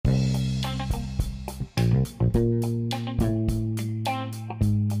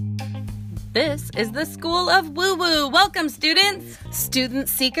This is the School of Woo Woo. Welcome, students.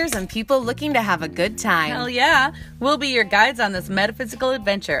 Students, seekers, and people looking to have a good time. Hell yeah. We'll be your guides on this metaphysical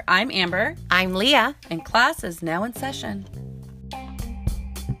adventure. I'm Amber. I'm Leah. And class is now in session.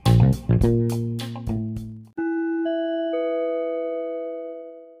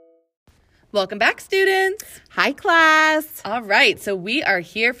 Welcome back, students. Hi, class. All right, so we are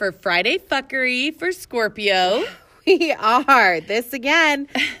here for Friday Fuckery for Scorpio. We are. This again,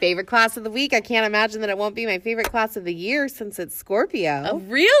 favorite class of the week. I can't imagine that it won't be my favorite class of the year since it's Scorpio. Oh,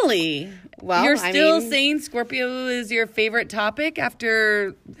 really? Well, you're still saying Scorpio is your favorite topic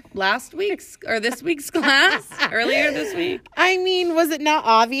after last week's or this week's class? Earlier this week? I mean, was it not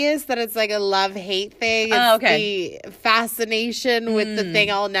obvious that it's like a love-hate thing? It's okay. The fascination with the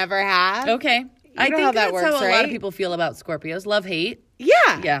thing I'll never have. Okay. I think how that's works, how a right? lot of people feel about Scorpios. Love-hate.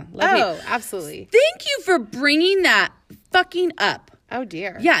 Yeah. Yeah. Love-hate. Absolutely. Thank you for bringing that fucking up. Oh,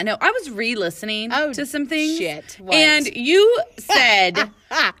 dear. Yeah, no, I was re-listening to some things. Shit. What? And you said,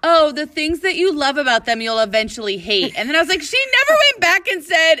 oh, the things that you love about them, you'll eventually hate. And then I was like, she never went back and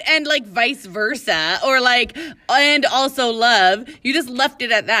said, and like vice versa, or like, and also love. You just left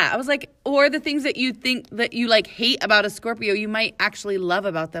it at that. I was like, or the things that you think that you like hate about a Scorpio, you might actually love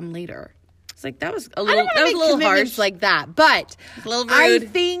about them later. It's like, that was a little, harsh. Like that, but a little rude. I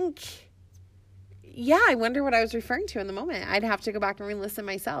think... Yeah, I wonder what I was referring to in the moment. I'd have to go back and re-listen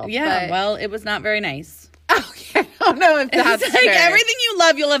myself. Yeah, well, it was not very nice. Okay, I don't know if that's it's like fair. Everything you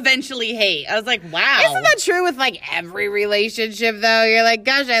love, you'll eventually hate. I was like, wow. Isn't that true with like every relationship though? You're like,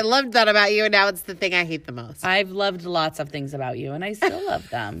 gosh, I loved that about you, and now it's the thing I hate the most. I've loved lots of things about you, and I still love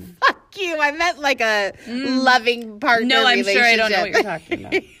them. Fuck you. I meant like a loving partner No, I'm relationship. sure I don't know what you're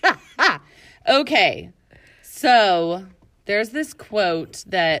talking about. Okay, so... There's this quote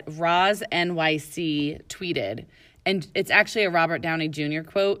that Roz NYC tweeted, and it's actually a Robert Downey Jr.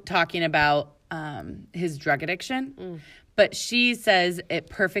 quote talking about his drug addiction. But she says it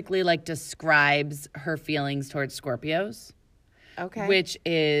perfectly like describes her feelings towards Scorpios. Okay. Which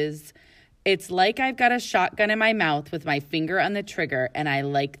is, it's like I've got a shotgun in my mouth with my finger on the trigger, and I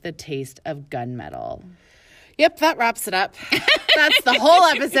like the taste of gunmetal. Yep, that wraps it up. That's the whole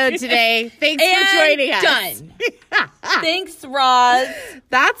episode today. Thanks for joining us. Done. Thanks, Roz.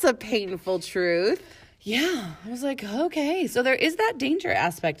 That's a painful truth. Yeah. I was like, okay. So there is that danger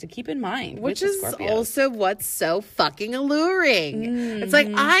aspect to keep in mind. Which with is the Scorpios. also what's so fucking alluring. It's like,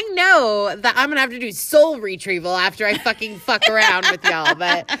 I know that I'm going to have to do soul retrieval after I fucking fuck around with y'all.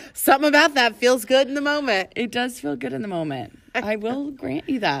 But something about that feels good in the moment. It does feel good in the moment. I will grant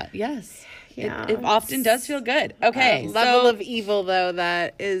you that. Yes. Yeah, it often does feel good. Okay. Level of evil, though,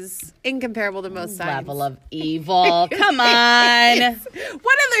 that is incomparable to most signs. Level of evil. Come on.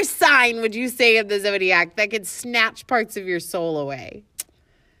 What other sign would you say of the zodiac that could snatch parts of your soul away?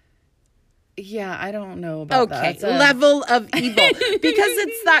 Yeah, I don't know about that. Okay, level of evil. Because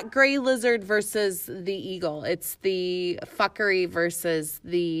it's that gray lizard versus the eagle. It's the fuckery versus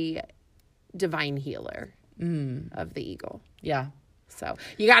the divine healer of the eagle. Yeah. So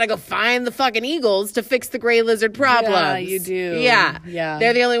you got to go find the fucking eagles to fix the gray lizard problems. Yeah, you do. Yeah. Yeah.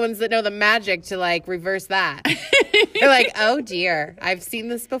 They're the only ones that know the magic to like reverse that. They're like, oh dear, I've seen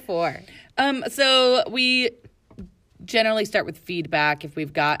this before. So we generally start with feedback if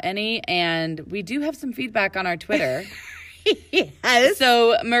we've got any, and we do have some feedback on our Twitter. Yes.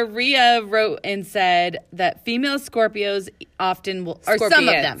 So Maria wrote and said that female Scorpios often will, or some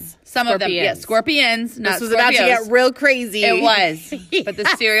of them, scorpions. Not This was about to get real crazy. It was, but the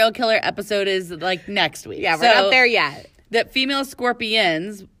serial killer episode is like next week. Yeah, we're not there yet. That female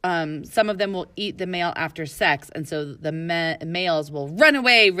scorpions, some of them will eat the male after sex, and so the males will run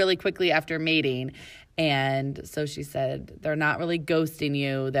away really quickly after mating. And so she said they're not really ghosting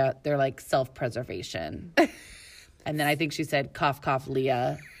you; that they're like self-preservation. And then I think she said, cough, cough,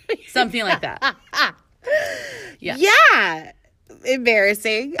 Leah. Something like that. Yeah. Yeah.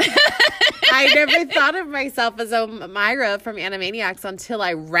 Embarrassing. I never thought of myself as a Myra from Animaniacs until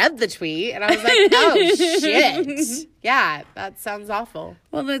I read the tweet. And I was like, oh, shit. Yeah, that sounds awful.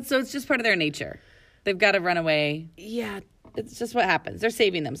 Well, so it's just part of their nature. They've got to run away. Yeah. It's just what happens. They're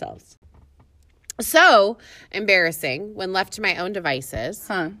saving themselves. So embarrassing when left to my own devices.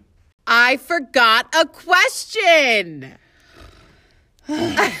 Huh. I forgot a question.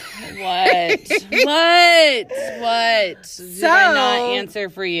 What? Did I not answer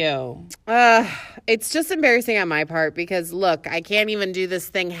for you? It's just embarrassing on my part because, look, I can't even do this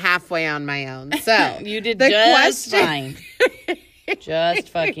thing halfway on my own. So you did just fine. Just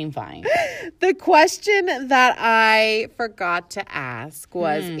fucking fine. The question that I forgot to ask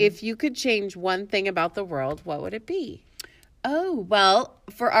was, if you could change one thing about the world, what would it be? Oh, well,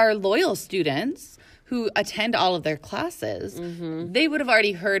 for our loyal students who attend all of their classes, they would have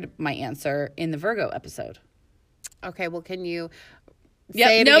already heard my answer in the Virgo episode. Okay, well, can you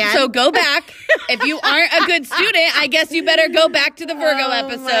say it again? So go back. If you aren't a good student, I guess you better go back to the Virgo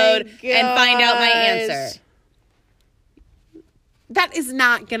episode and find out my answer. That is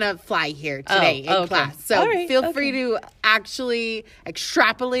not going to fly here today in class. So feel free to actually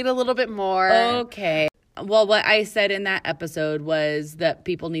extrapolate a little bit more. Okay. Well, what I said in that episode was that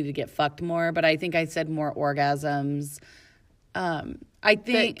people need to get fucked more, but I think I said more orgasms. I think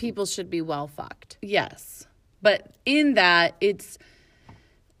that people should be well fucked. Yes. But in that, it's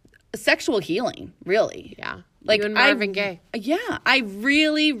sexual healing, really. Yeah. Like you and Marvin Gaye. Yeah. I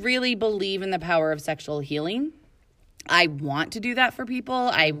really, really believe in the power of sexual healing. I want to do that for people.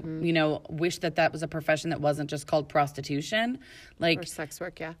 I, wish that was a profession that wasn't just called prostitution. Or sex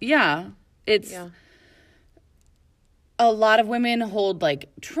work, yeah. Yeah. It's... Yeah. A lot of women hold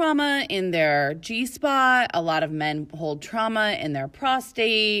trauma in their G-spot. A lot of men hold trauma in their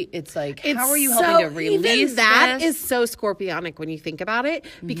prostate. It's how are you helping to release that? This? Is so scorpionic when you think about it,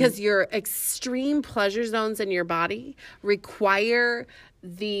 because your extreme pleasure zones in your body require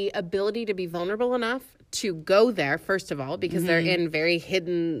the ability to be vulnerable enough to go there, first of all, because they're in very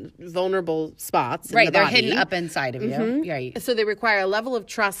hidden, vulnerable spots. Right, they're hidden up inside of you. Right. So they require a level of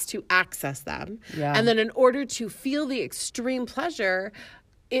trust to access them. Yeah. And then in order to feel the extreme pleasure,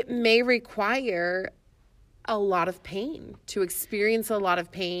 it may require a lot of pain, to experience a lot of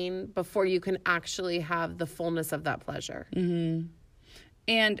pain before you can actually have the fullness of that pleasure. Mm-hmm.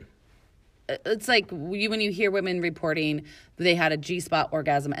 And it's like when you hear women reporting they had a G-spot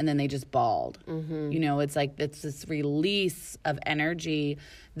orgasm and then they just bawled. It's like it's this release of energy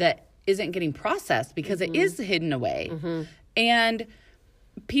that isn't getting processed because it is hidden away. And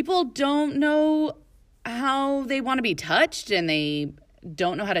people don't know how they want to be touched, and they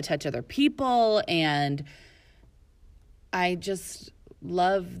don't know how to touch other people. And I just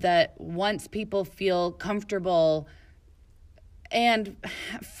love that once people feel comfortable and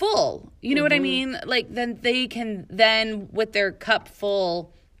full, you know what I mean? Then they can with their cup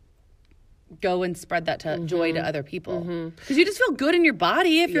full, go and spread that joy to other people. Because you just feel good in your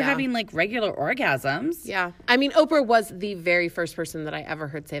body if you're having regular orgasms. Yeah. I mean, Oprah was the very first person that I ever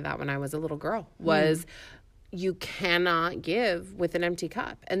heard say that when I was a little girl, was you cannot give with an empty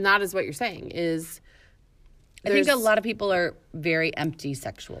cup. And that is what you're saying is... I think a lot of people are very empty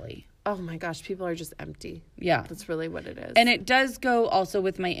sexually. Oh my gosh, people are just empty. Yeah. That's really what it is. And it does go also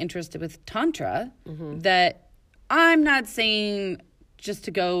with my interest with Tantra, that I'm not saying just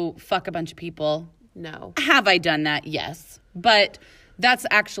to go fuck a bunch of people. No. Have I done that? Yes. But that's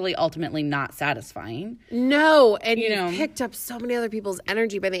actually ultimately not satisfying. No. And you've picked up so many other people's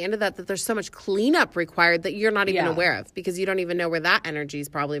energy by the end of that there's so much cleanup required that you're not even aware of, because you don't even know where that energy's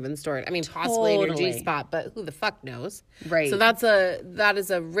probably been stored. I mean, possibly in your G-spot, but who the fuck knows? Right. So that is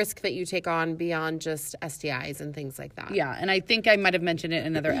a risk that you take on beyond just STIs and things like that. Yeah. And I think I might have mentioned it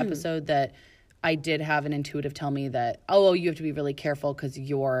in another episode that I did have an intuitive tell me that, you have to be really careful because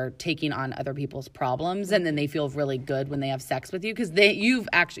you're taking on other people's problems, and then they feel really good when they have sex with you because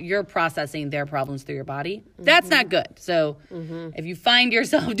you're processing their problems through your body. That's not good. So if you find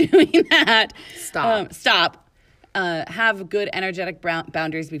yourself doing that, stop. Have good energetic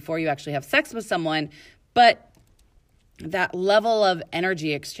boundaries before you actually have sex with someone. But that level of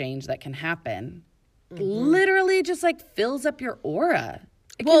energy exchange that can happen literally just fills up your aura.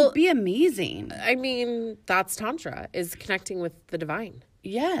 It can be amazing. I mean, that's Tantra, is connecting with the divine.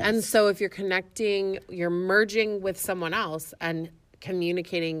 Yes. And so if you're merging with someone else and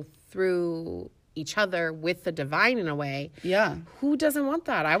communicating through each other with the divine in a way. Yeah. Who doesn't want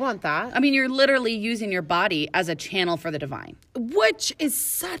that? I want that. I mean, you're literally using your body as a channel for the divine. Which is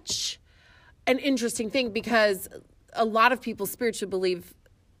such an interesting thing, because a lot of people spiritually believe,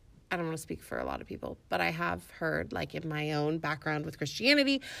 I don't want to speak for a lot of people, but I have heard, in my own background with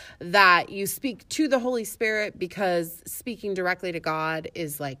Christianity, that you speak to the Holy Spirit because speaking directly to God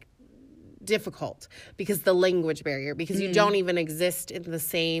is difficult because the language barrier, because you don't even exist in the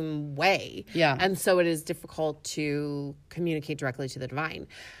same way. Yeah. And so it is difficult to communicate directly to the divine.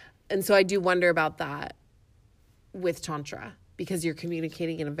 And so I do wonder about that with Tantra, because you're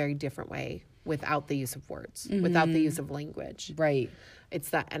communicating in a very different way without the use of words, without the use of language. Right. It's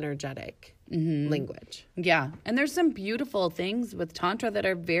that energetic language. Yeah. And there's some beautiful things with Tantra that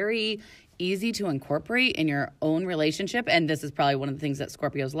are very easy to incorporate in your own relationship. And this is probably one of the things that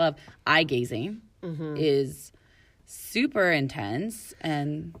Scorpios love. Eye gazing is super intense,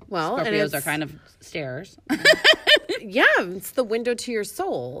 and Well, and Scorpios it's- are kind of stairs. Yeah, it's the window to your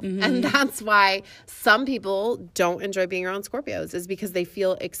soul. And that's why some people don't enjoy being around Scorpios, is because they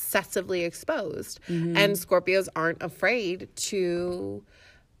feel excessively exposed. And Scorpios aren't afraid to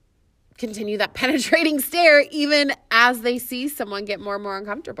continue that penetrating stare even as they see someone get more and more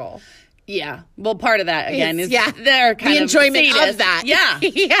uncomfortable. Yeah. Well, part of that, again, is Yeah. their kind The of enjoyment sadist. of that. Yeah.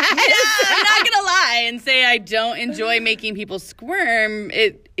 Yes. Yeah, I'm not going to lie and say I don't enjoy making people squirm.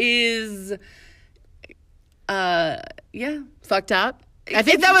 It is, yeah. Fucked up. I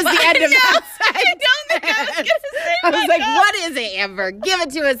think that was the end of No, that. I don't think I was going to say I was fucked like, up. what is it, Amber? Give it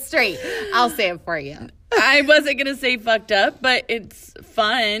to us straight. I'll say it for you. I wasn't going to say fucked up, but it's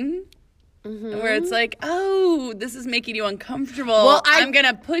fun. Where it's like, oh, this is making you uncomfortable. Well, I'm going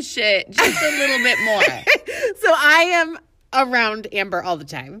to push it just a little bit more. So I am around Amber all the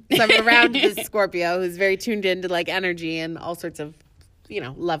time. So I'm around this Scorpio who's very tuned into like energy and all sorts of,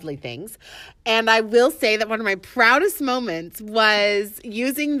 lovely things. And I will say that one of my proudest moments was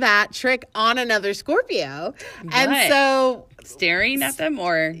using that trick on another Scorpio. And What? so Staring at them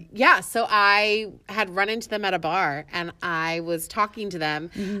or? yeah, so I had run into them at a bar and I was talking to them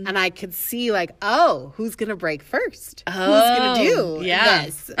and I could see like, oh, who's going to break first? Who's going to do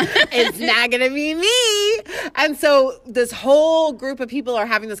this? It's not going to be me. And so this whole group of people are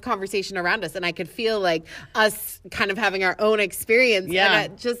having this conversation around us and I could feel like us kind of having our own experience. Yeah.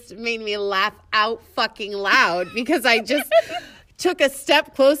 And it just made me laugh out fucking loud because I just took a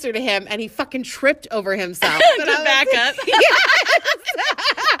step closer to him and he fucking tripped over himself. And I To was back like, up? Yes.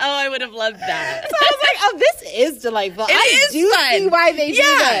 Oh, I would have loved that. So I was like, oh, this is delightful. It I is do fun. see why they do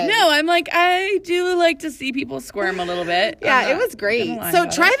Yeah, this. no, I'm like, I do like to see people squirm a little bit. Yeah, I'm it not was great. gonna lie So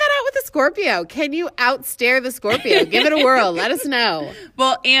about try it. that out with a Scorpio. Can you outstare the Scorpio? Give it a whirl. Let us know.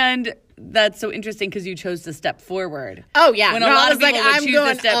 Well, and that's so interesting because you chose to step forward. Oh, yeah. When No, a I lot was of people like, would I'm choose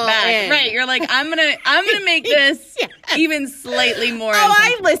going to step all back. in. Right. You're like, I'm gonna make this Yes. even slightly more Oh,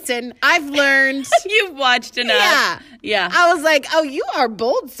 I uncomfortable. listen. I've learned. You've watched enough. Yeah. Yeah. I was like, oh, you are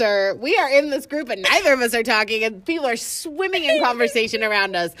bold, sir. We are in this group and neither of us are talking and people are swimming in conversation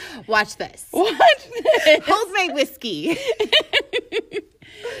around us. Watch this. What? Hold my whiskey.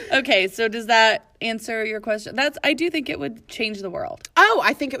 Okay, so does that answer your question? I do think it would change the world. Oh,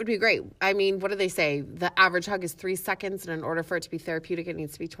 I think it would be great. I mean, what do they say? The average hug is 3 seconds, and in order for it to be therapeutic, it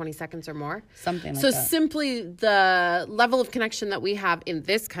needs to be 20 seconds or more. Something like so that. simply the level of connection that we have in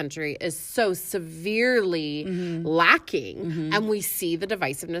this country is so severely lacking, and we see the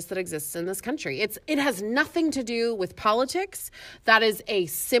divisiveness that exists in this country. It has nothing to do with politics. That is a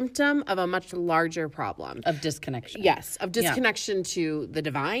symptom of a much larger problem. Of disconnection. Yes, of disconnection to the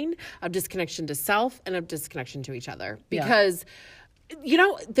divine, of disconnection to self, and of disconnection to each other. Because,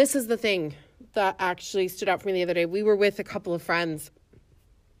 this is the thing that actually stood out for me the other day. We were with a couple of friends,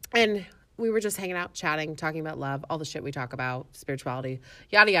 and we were just hanging out, chatting, talking about love, all the shit we talk about, spirituality,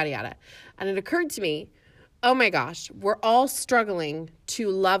 yada, yada, yada. And it occurred to me, oh my gosh, we're all struggling to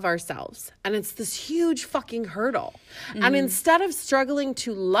love ourselves. And it's this huge fucking hurdle. And instead of struggling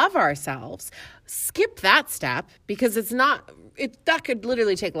to love ourselves, skip that step because that could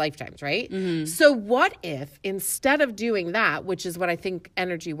literally take lifetimes, right? So what if instead of doing that, which is what I think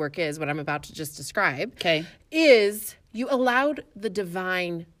energy work is, what I'm about to just describe, Okay. is you allowed the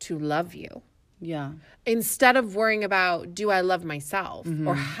divine to love you. Yeah. Instead of worrying about, do I love myself?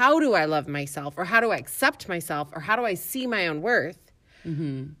 Or how do I love myself? Or how do I accept myself? Or how do I see my own worth?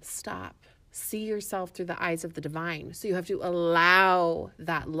 Stop. See yourself through the eyes of the divine. So you have to allow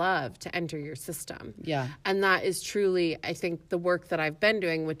that love to enter your system. Yeah. And that is truly, I think, the work that I've been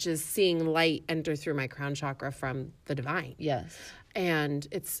doing, which is seeing light enter through my crown chakra from the divine. Yes. And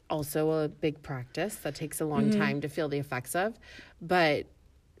it's also a big practice that takes a long time to feel the effects of. But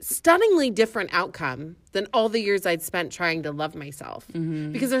stunningly different outcome than all the years I'd spent trying to love myself.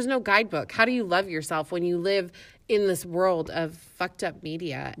 Because there's no guidebook. How do you love yourself when you live in this world of fucked up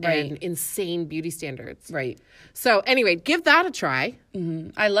media and insane beauty standards? Right. So anyway, give that a try.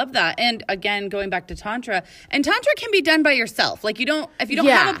 I love that. And again, going back to Tantra, and Tantra can be done by yourself. Like if you don't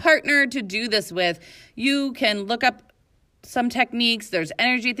have a partner to do this with, you can look up some techniques. There's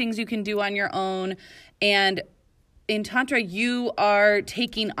energy things you can do on your own. And in Tantra, you are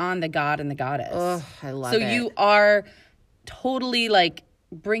taking on the god and the goddess. Oh, I love so it. you are totally like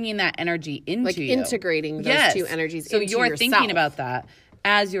bringing that energy into Like you. integrating those two energies so into you're yourself. thinking about that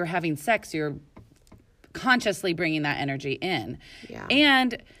as you're having sex. You're consciously bringing that energy in. Yeah.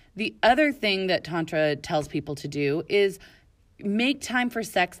 And the other thing that Tantra tells people to do is make time for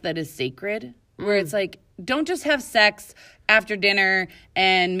sex that is sacred. where it's like, don't just have sex after dinner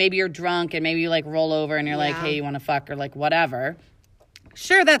and maybe you're drunk and maybe you like roll over and you're like, hey, you want to fuck or like whatever.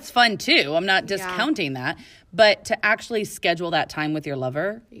 Sure, that's fun too. I'm not discounting that. But to actually schedule that time with your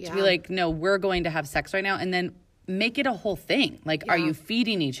lover, to be like, no, we're going to have sex right now, and then make it a whole thing. Like, are you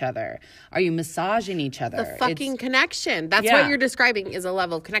feeding each other? Are you massaging each other? The fucking connection. That's what you're describing is a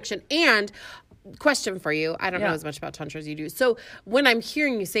level of connection. And question for you. I don't know as much about Tantra as you do. So when I'm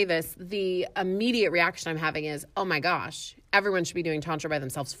hearing you say this, the immediate reaction I'm having is, oh my gosh, everyone should be doing Tantra by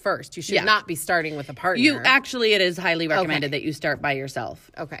themselves first. You should not be starting with a partner. It is highly recommended that you start by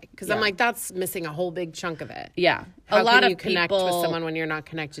yourself. Okay. Because I'm like, that's missing a whole big chunk of it. Yeah. How can you connect with someone when you're not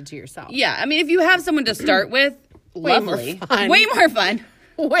connected to yourself? Yeah. I mean, if you have someone to start with, lovely. Way more fun.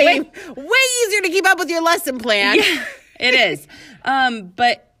 Way easier to keep up with your lesson plan. Yeah, it is.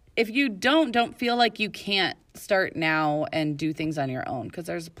 But if you don't feel like you can't start now and do things on your own, because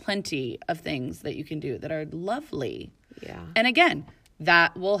there's plenty of things that you can do that are lovely. Yeah. And again,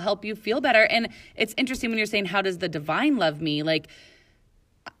 that will help you feel better. And it's interesting when you're saying, how does the divine love me? Like,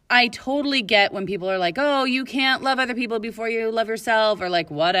 I totally get when people are like, oh, you can't love other people before you love yourself, or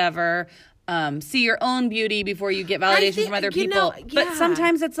like whatever. See your own beauty before you get validation from other people. But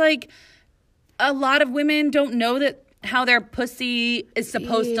sometimes it's like a lot of women don't know that how their pussy is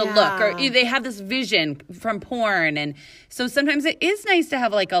supposed to look, or they have this vision from porn. And so sometimes it is nice to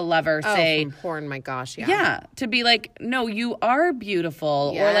have like a lover say, from porn, my gosh. Yeah. To be like, no, you are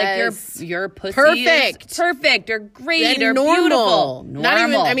beautiful. Yes. Or like your pussy is perfect or great or normal. Beautiful. Normal. Not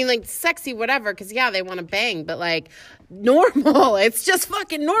even, I mean, like sexy, whatever. Cause they want to bang, but like normal. It's just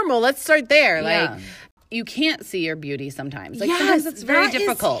fucking normal. Let's start there. Like, you can't see your beauty sometimes. Like sometimes it's very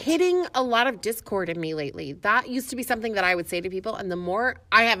difficult. Is hitting a lot of discord in me lately. That used to be something that I would say to people, and the more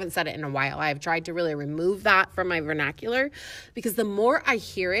I haven't said it in a while. I have tried to really remove that from my vernacular, because the more I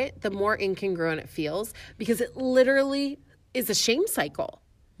hear it, the more incongruent it feels, because it literally is a shame cycle.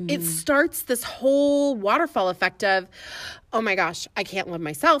 It starts this whole waterfall effect of, oh my gosh, I can't love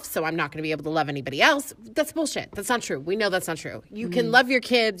myself, so I'm not going to be able to love anybody else. That's bullshit. That's not true. We know that's not true. You can love your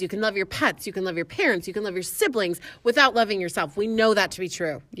kids, you can love your pets, you can love your parents, you can love your siblings without loving yourself. We know that to be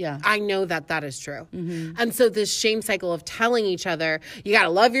true. Yeah. I know that that is true. And so this shame cycle of telling each other, you got to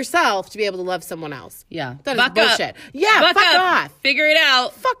love yourself to be able to love someone else. Yeah. That is bullshit. Up. Yeah, fuck off. Figure it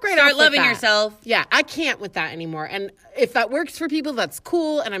out. Fuck right Start off loving with that. yourself. Yeah, I can't with that anymore. And if that works for people, that's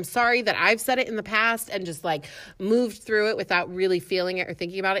cool. And I'm sorry that I've said it in the past and just like moved through it without really feeling it or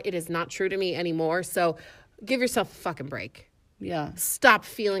thinking about it. It is not true to me anymore. So give yourself a fucking break. Yeah. Stop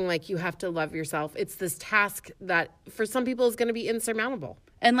feeling like you have to love yourself. It's this task that for some people is going to be insurmountable.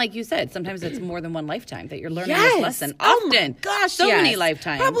 And like you said, sometimes it's more than one lifetime that you're learning this lesson. Often. Oh my gosh, so many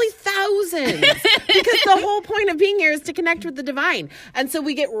lifetimes. Probably thousands. Because the whole point of being here is to connect with the divine. And so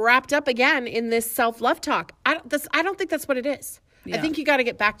we get wrapped up again in this self-love talk. I don't think that's what it is. Yeah. I think you got to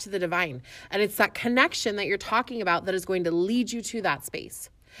get back to the divine. And it's that connection that you're talking about that is going to lead you to that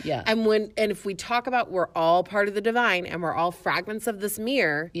space. Yeah. And if we talk about we're all part of the divine and we're all fragments of this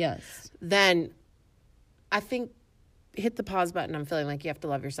mirror, then I think hit the pause button. I'm feeling like you have to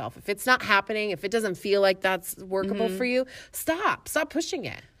love yourself. If it's not happening, if it doesn't feel like that's workable for you, stop pushing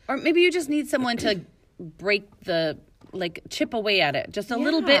it. Or maybe you just need someone to chip away at it just a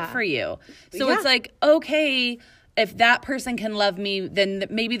little bit for you. So it's like, okay, if that person can love me, then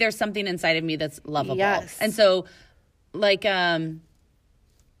maybe there's something inside of me that's lovable. Yes. And so like, I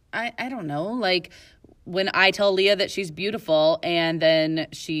don't know, like when I tell Leah that she's beautiful and then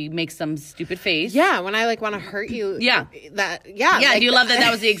she makes some stupid face. Yeah, when I want to hurt you. Yeah. Yeah, like, do you love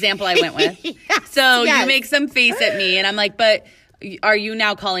that was the example I went with? So you make some face at me and I'm like, but are you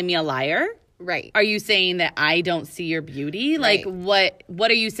now calling me a liar? Right. Are you saying that I don't see your beauty? Like what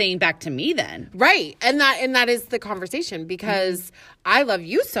are you saying back to me then? Right. And that is the conversation, because I love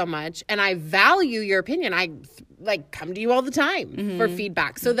you so much and I value your opinion. I come to you all the time for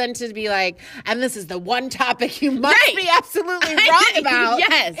feedback. So then to be like, and this is the one topic you must be absolutely wrong about.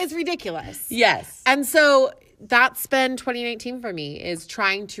 Yes. It's ridiculous. Yes. And so that's been 2019 for me, is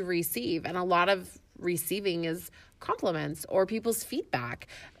trying to receive. And a lot of receiving is compliments or people's feedback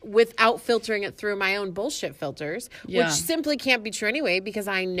without filtering it through my own bullshit filters, which simply can't be true anyway, because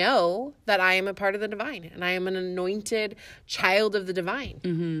I know that I am a part of the divine and I am an anointed child of the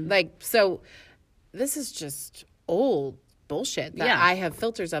divine. So this is just old bullshit that I have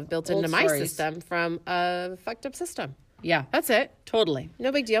filters of built into my system from a fucked up system. Yeah. That's it. Totally.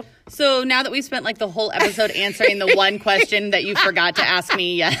 No big deal. So now that we've spent like the whole episode answering the one question that you forgot to ask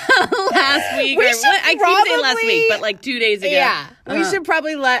me last week, I keep saying last week, but like 2 days ago. Yeah. We should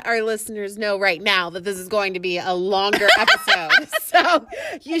probably let our listeners know right now that this is going to be a longer episode. So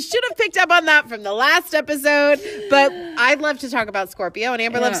you should have picked up on that from the last episode. But I'd love to talk about Scorpio, and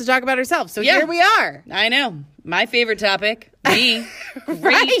Amber loves to talk about herself. So here we are. I know. My favorite topic. Me.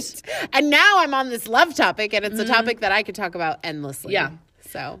 Right. And now I'm on this love topic, and it's a topic that I could talk about endlessly. Yeah.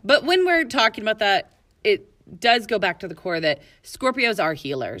 So, but when we're talking about that, it does go back to the core that Scorpios are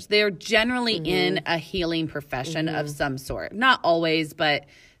healers. They are generally in a healing profession of some sort. Not always, but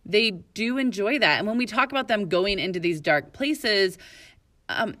they do enjoy that. And when we talk about them going into these dark places,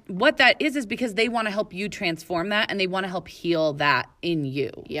 what that is because they want to help you transform that, and they want to help heal that in you.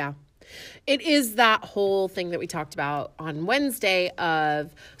 Yeah. It is that whole thing that we talked about on Wednesday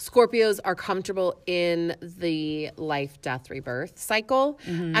of Scorpios are comfortable in the life, death, rebirth cycle.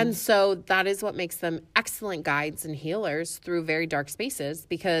 And so that is what makes them excellent guides and healers through very dark spaces,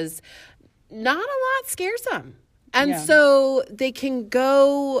 because not a lot scares them. And so they can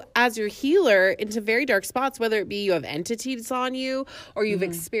go as your healer into very dark spots, whether it be you have entities on you or you've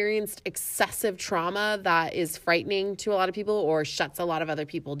experienced excessive trauma that is frightening to a lot of people or shuts a lot of other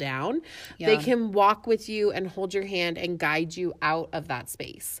people down. Yeah. They can walk with you and hold your hand and guide you out of that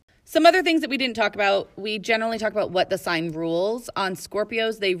space. Some other things that we didn't talk about, we generally talk about what the sign rules. On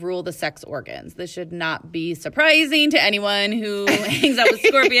Scorpios, they rule the sex organs. This should not be surprising to anyone who hangs out with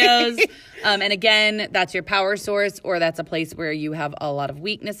Scorpios. And again, that's your power source, or that's a place where you have a lot of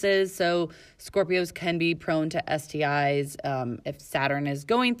weaknesses. So Scorpios can be prone to STIs if Saturn is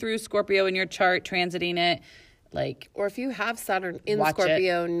going through Scorpio in your chart, transiting it. Or if you have Saturn in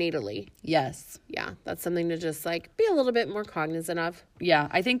Scorpio natally. Yes. Yeah, that's something to just be a little bit more cognizant of. Yeah,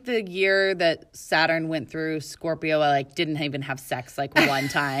 I think the year that Saturn went through Scorpio, I didn't even have sex one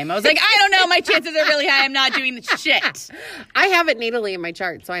time. I was like, I don't know, my chances are really high. I'm not doing the shit. I have it natally in my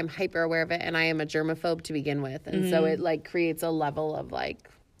chart, so I'm hyper aware of it, and I am a germaphobe to begin with. And so it creates a level of right,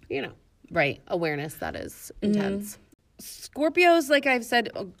 awareness that is intense. Scorpios, like I've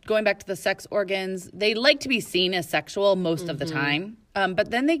said, going back to the sex organs, they like to be seen as sexual most of the time. But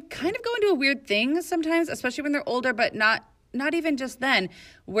then they kind of go into a weird thing sometimes, especially when they're older, but not even just then,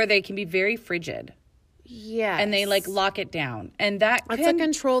 where they can be very frigid. Yeah. And they lock it down. And that's a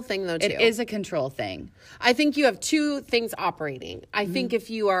control thing though, too. It is a control thing. I think you have two things operating. I think if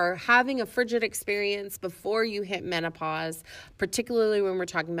you are having a frigid experience before you hit menopause, particularly when we're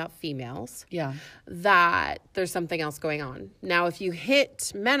talking about females, that there's something else going on. Now, if you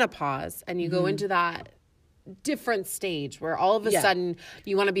hit menopause and you go into that different stage where all of a sudden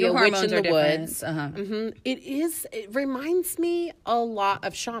you want to be a witch in the woods. It reminds me a lot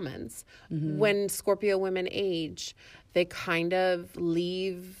of shamans. When Scorpio women age, they kind of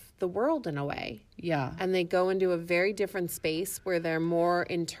leave the world in a way. Yeah. And they go into a very different space where they're more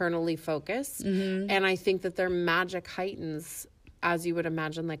internally focused. And I think that their magic heightens as you would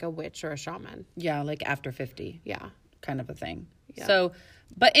imagine a witch or a shaman. Yeah, after 50. Yeah. Kind of a thing. Yeah. So,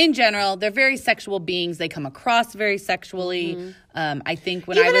 but in general, they're very sexual beings. They come across very sexually. I think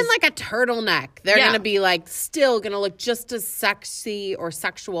when even I was in a turtleneck, they're going to be still going to look just as sexy or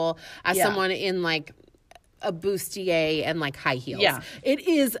sexual as someone in a bustier and high heels. Yeah. It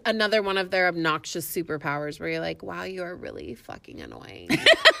is another one of their obnoxious superpowers where you're wow, you are really fucking annoying.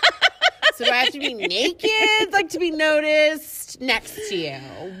 So do I have to be naked, to be noticed next to you?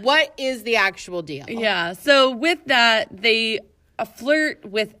 What is the actual deal? Yeah. So with that, they flirt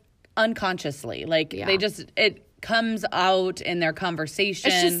with unconsciously. It comes out in their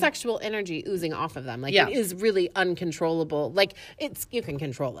conversation. It's just sexual energy oozing off of them. It is really uncontrollable. You can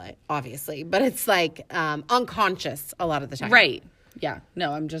control it, obviously, but it's unconscious a lot of the time. Right. Yeah.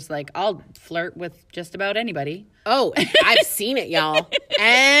 No, I'm just I'll flirt with just about anybody. Oh, I've seen it, y'all.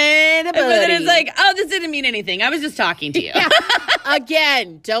 Anybody. But then it's this didn't mean anything. I was just talking to you. Yeah.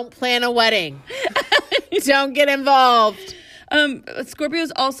 Again, don't plan a wedding. Don't get involved.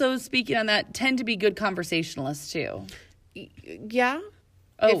 Scorpios also, speaking on that, tend to be good conversationalists too. Yeah.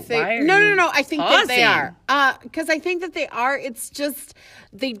 Oh, why are no. I think pausing? that they are. Because I think that they are. It's just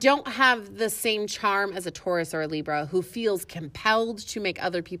they don't have the same charm as a Taurus or a Libra who feels compelled to make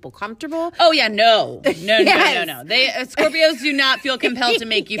other people comfortable. Oh, yeah. No. Scorpios do not feel compelled to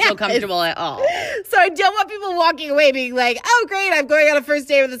make you feel comfortable at all. So I don't want people walking away being oh, great, I'm going on a first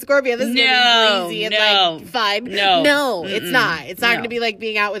date with a Scorpio. This is going to be breezy and fun. No, it's not. It's not going to be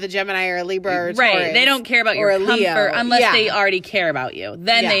being out with a Gemini or a Libra or a Taurus. Right. They don't care about your comfort unless they already care about you.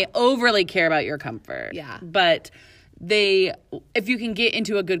 Then they overly care about your comfort. Yeah. But if you can get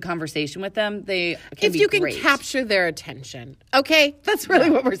into a good conversation with them, they can If be you can great. capture their attention. Okay? That's really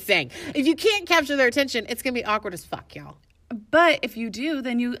what we're saying. If you can't capture their attention, it's going to be awkward as fuck, y'all. But if you do,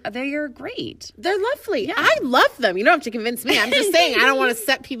 then they're great. They're lovely. Yeah. I love them. You don't have to convince me. I'm just saying I don't want to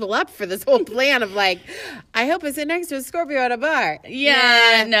set people up for this whole plan of like, I hope I sit next to a Scorpio at a bar.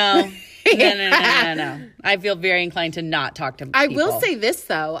 Yeah, no. No. I feel very inclined to not talk to people. I will say this,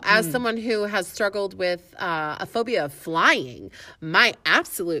 though, as someone who has struggled with a phobia of flying, my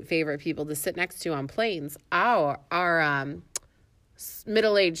absolute favorite people to sit next to on planes are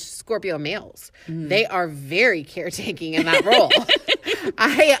middle-aged Scorpio males. They are very caretaking in that role.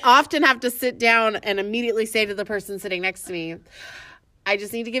 I often have to sit down and immediately say to the person sitting next to me, I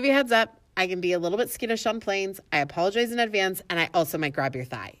just need to give you a heads up. I can be a little bit skittish on planes. I apologize in advance, and I also might grab your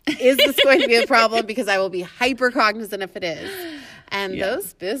thigh. Is this going to be a problem? Because I will be hyper cognizant if it is. And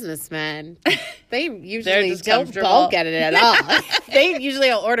those businessmen, they usually don't balk at it at all. They usually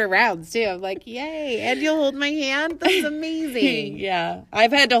will order rounds too. I'm like, yay, and you'll hold my hand? That's amazing. Yeah.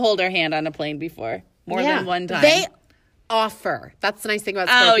 I've had to hold her hand on a plane before. More than one time. They offer. That's the nice thing about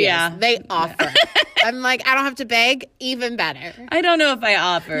Scorpios. Oh, yeah. They offer. I'm like, I don't have to beg. Even better. I don't know if I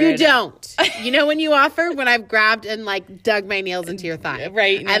offered. You don't. You know when you offer? When I've grabbed and like dug my nails into your thigh.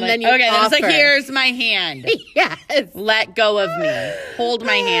 Right. And then you okay, offer. then it's like, here's my hand. Yes. Let go of me. Hold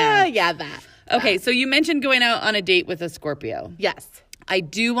my hand. Yeah, that. Okay, so you mentioned going out on a date with a Scorpio. Yes. I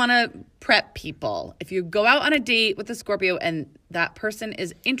do want to prep people. If you go out on a date with a Scorpio and that person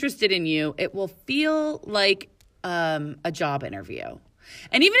is interested in you, it will feel like a job interview.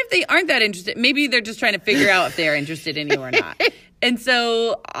 And even if they aren't that interested, maybe they're just trying to figure out if they're interested in you or not. And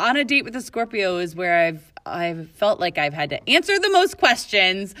so on a date with a Scorpio is where I've felt like I've had to answer the most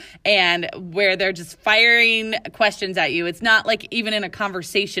questions and where they're just firing questions at you. It's not like even in a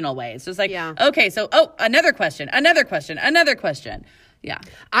conversational way. It's just like, okay, so, another question. Yeah.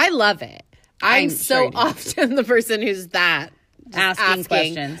 I love it. I'm so often the person who's asking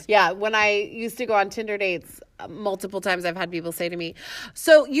questions. Yeah. When I used to go on Tinder dates, multiple times I've had people say to me,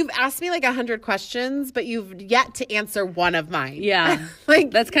 so you've asked me like 100 questions, but you've yet to answer one of mine. Yeah. Like,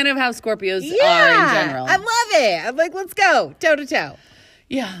 that's kind of how Scorpios are in general. I love it. I'm like, let's go toe to toe.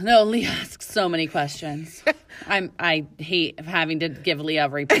 Yeah, no, Leah asks so many questions. I hate having to give Leah a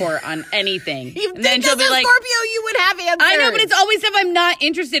report on anything. You'd and think as a Scorpio you would have answers. I know, but it's always stuff I'm not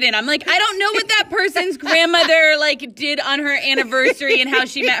interested in. I'm like, I don't know what that person's grandmother like did on her anniversary and how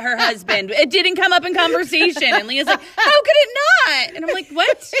she met her husband. It didn't come up in conversation. And Leah's like, how could it not? And I'm like,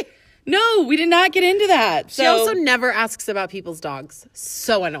 what? No, we did not get into that. She also never asks about people's dogs.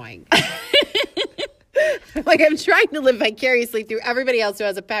 So annoying. Like, I'm trying to live vicariously through everybody else who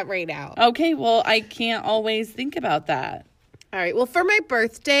has a pet right now. Okay, well, I can't always think about that. All right. Well, for my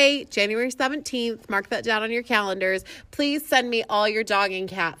birthday, January 17th, mark that down on your calendars. Please send me all your dog and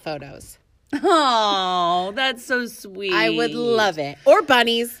cat photos. Oh, that's so sweet. I would love it. Or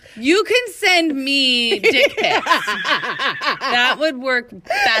bunnies. You can send me dick pics. That would work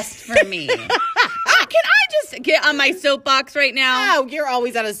best for me. Can I just get on my soapbox right now? Oh, you're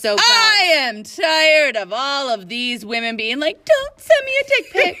always on a soapbox. I am tired of all of these women being like, don't send me a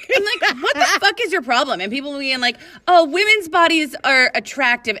dick pic. I'm like, what the fuck is your problem? And people being like, oh, women's bodies are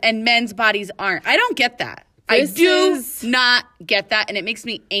attractive and men's bodies aren't. I don't get that. I do not get that, and it makes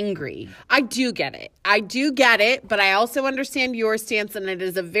me angry. I do get it, but I also understand your stance, and it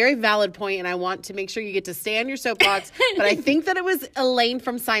is a very valid point, and I want to make sure you get to stay on your soapbox. But I think that it was Elaine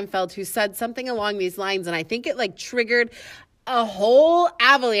from Seinfeld who said something along these lines, and I think it like triggered a whole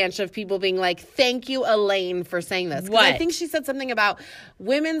avalanche of people being like, thank you, Elaine, for saying this. What? I think she said something about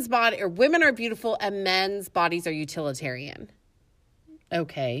women are beautiful and men's bodies are utilitarian.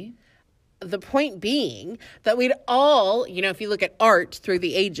 Okay. The point being that we'd all, if you look at art through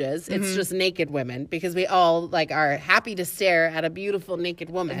the ages, it's just naked women because we all like are happy to stare at a beautiful naked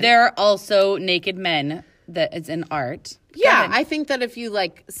woman. There are also naked men that is in art. Yeah, I think that if you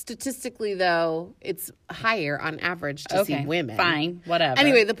like statistically though, it's higher on average to see women. Fine, whatever.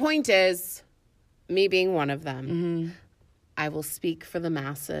 Anyway, the point is, me being one of them, I will speak for the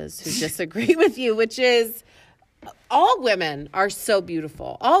masses who disagree with you, which is all women are so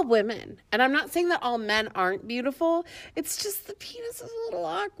beautiful. All women. And I'm not saying that all men aren't beautiful. It's just the penis is a little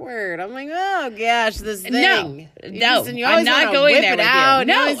awkward. I'm like, oh gosh, this thing. No, you I'm not going there with you.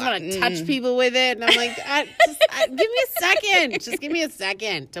 No, you always want to touch people with it. And I'm like, give me a second. Just give me a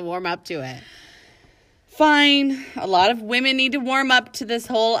second to warm up to it. Fine. A lot of women need to warm up to this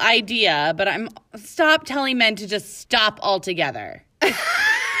whole idea, but stop telling men to just stop altogether.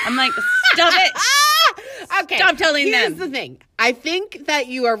 I'm like, stop it. Okay. Stop telling them. Here's the thing. I think that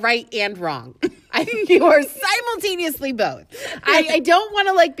you are right and wrong. I think you are simultaneoly both. I don't want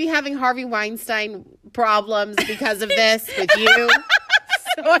to like be having Harvey Weinstein problems because of this with you.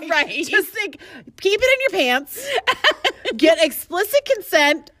 So I just think, keep it in your pants, get explicit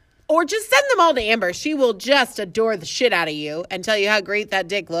consent, or just send them all to Amber. She will just adore the shit out of you and tell you how great that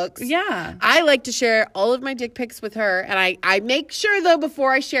dick looks. Yeah. I like to share all of my dick pics with her, and I make sure, though,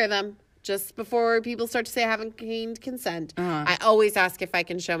 before I share them, just before people start to say I haven't gained consent, I always ask if I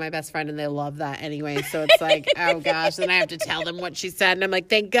can show my best friend, and they love that anyway. So it's like, oh, gosh, then I have to tell them what she said, and I'm like,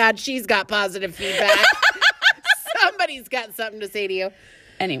 thank God she's got positive feedback. Somebody's got something to say to you.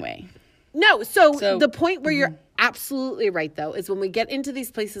 Anyway. No, so the point where you're absolutely right, though, is when we get into these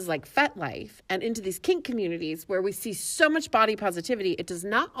places like FetLife and into these kink communities where we see so much body positivity, it does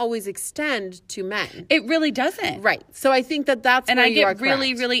not always extend to men. It really doesn't. Right. So I think that's and where I you are get really,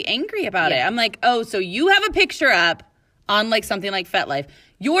 correct. really angry about it. I'm like, oh, so you have a picture up on like something like FetLife.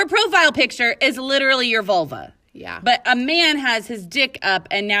 Your profile picture is literally your vulva. Yeah. But a man has his dick up,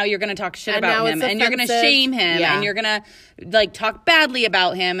 and now you're going to talk shit about him, and you're going to shame him, and you're going to like talk badly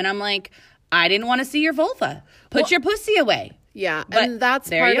about him. And I'm like, I didn't want to see your vulva. Put your pussy away. Yeah, But and that's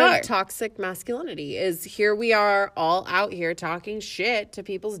there part you of are. toxic masculinity is here we are all out here talking shit to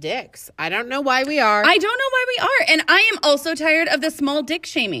people's dicks. I don't know why we are. I don't know why we are. And I am also tired of the small dick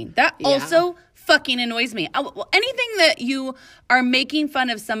shaming. That also fucking annoys me. Anything that you are making fun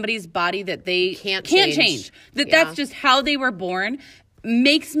of somebody's body that they can't change. That's just how they were born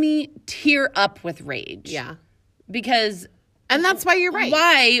makes me tear up with rage. Yeah. Because... And that's why you're right.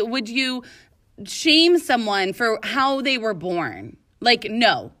 Why would you shame someone for how they were born? Like,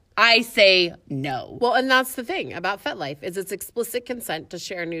 no. I say no. Well, and that's the thing about FetLife is it's explicit consent to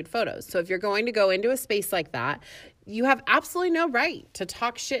share nude photos. So if you're going to go into a space like that, you have absolutely no right to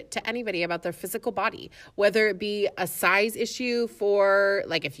talk shit to anybody about their physical body, whether it be a size issue for,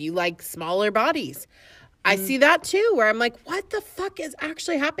 like, if you like smaller bodies. I see that too, where I'm like, what the fuck is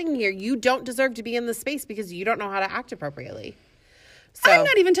actually happening here? You don't deserve to be in this space because you don't know how to act appropriately. So, I'm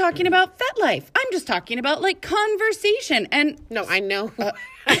not even talking about FetLife. I'm just talking about like conversation. And no, I know.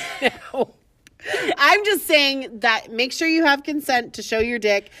 I know. I'm just saying that make sure you have consent to show your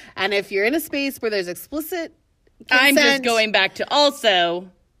dick. And if you're in a space where there's explicit consent. I'm just going back to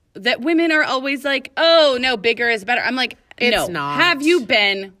also that women are always like, oh, no, bigger is better. I'm like, It's no. not. Have you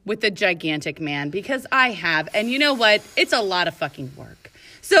been with a gigantic man? Because I have. And you know what? It's a lot of fucking work.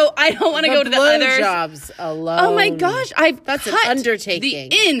 So I don't want to go to the others. Jobs alone. Oh my gosh. That's an undertaking.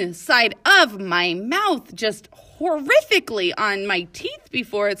 The inside of my mouth just horrifically on my teeth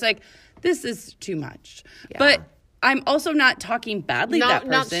before. It's like, this is too much. Yeah. But I'm also not talking badly that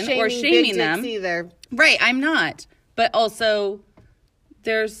person or shaming them either. Right, I'm not. But also,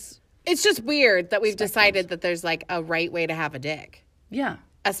 it's just weird that we've decided that there's like a right way to have a dick. Yeah.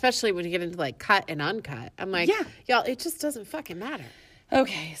 Especially when you get into like cut and uncut. I'm like, y'all, it just doesn't fucking matter.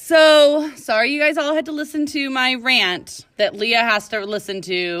 Okay, so sorry you guys all had to listen to my rant that Leah has to listen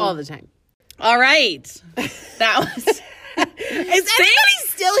to all the time. All right. That was... Is anybody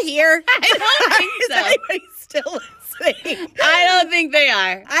still here? I don't think so. Is anybody still listening? I don't think they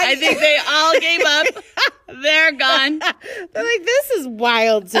are. I think they all gave up. They're gone. They're like, this is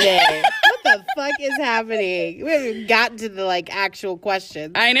wild today. What the fuck is happening? We haven't gotten to the like actual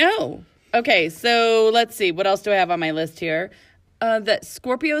questions. I know. Okay, so let's see. What else do I have on my list here? That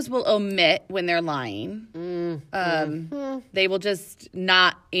Scorpios will omit when they're lying. They will just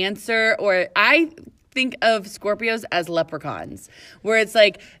not answer. Or I think of Scorpios as leprechauns, where it's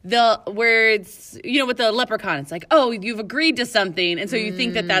like with the leprechaun, it's like, oh, you've agreed to something, and so you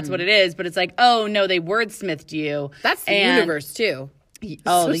think that that's what it is, but it's like, oh no, they wordsmithed you. That's the universe too.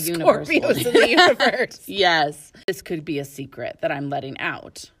 Oh, so the universe. Scorpios in the universe. Yes, this could be a secret that I'm letting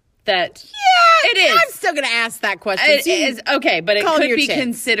out. That it is. I'm still going to ask that question. It is okay, but it could be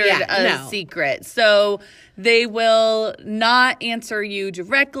considered a secret. So they will not answer you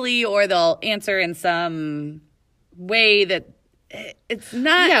directly, or they'll answer in some way that it's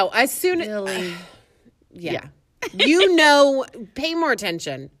not. No, as soon really, yeah. You know, pay more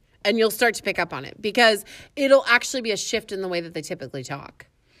attention, and you'll start to pick up on it because it'll actually be a shift in the way that they typically talk.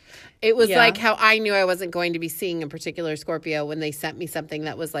 It was like how I knew I wasn't going to be seeing a particular Scorpio when they sent me something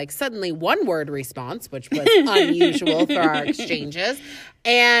that was like suddenly one word response, which was unusual for our exchanges,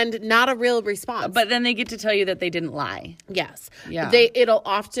 and not a real response. But then they get to tell you that they didn't lie. Yes. Yeah. It'll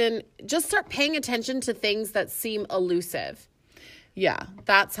often just start paying attention to things that seem elusive. Yeah.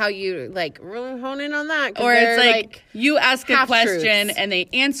 That's how you, like, really hone in on that. Or it's like you ask a half-truths. question and they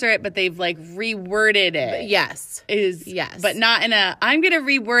answer it, but they've like reworded it. Yes. Yes. But not in a, I'm going to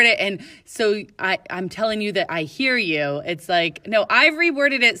reword it. And so I'm telling you that I hear you. It's like, no, I've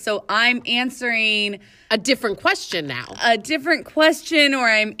reworded it. So I'm answering a different question now. a different question, or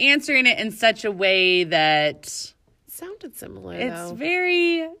I'm answering it in such a way that Sounded similar, it's though.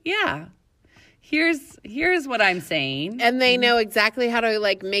 very, yeah. Here's what I'm saying. And they know exactly how to,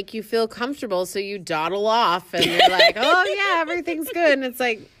 like, make you feel comfortable, so you dawdle off, and you're like, oh, yeah, everything's good. And it's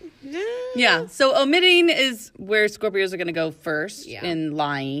like, Yeah. So omitting is where Scorpios are going to go first Yeah. in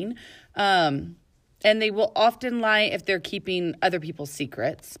lying. And they will often lie if they're keeping other people's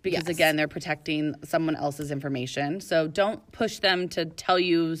secrets because, Yes. again, they're protecting someone else's information. So don't push them to tell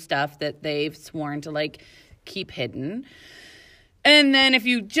you stuff that they've sworn to, like, keep hidden. And then if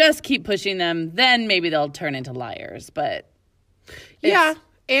you just keep pushing them, then maybe they'll turn into liars. But Yeah,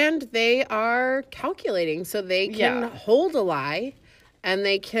 and they are calculating, so they can Yeah. hold a lie, and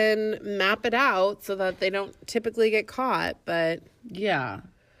they can map it out so that they don't typically get caught. But yeah,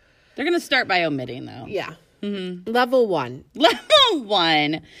 they're going to start by omitting, though. yeah, level 1. Level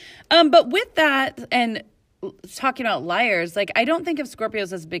 1. But with that and talking about liars, like, I don't think of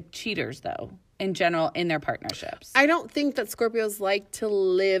Scorpios as big cheaters, though, in general, in their partnerships. I don't think that Scorpios like to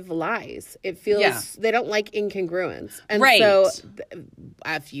live lies. It feels Yeah. they don't like incongruence. And Right. so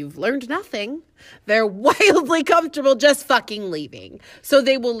if you've learned nothing, they're wildly comfortable just fucking leaving. So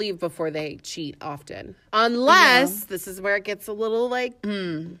they will leave before they cheat often. Unless this is where it gets a little like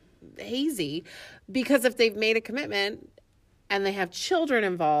hazy, because if they've made a commitment and they have children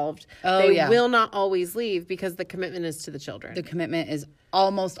involved, they yeah. will not always leave because the commitment is to the children. The commitment is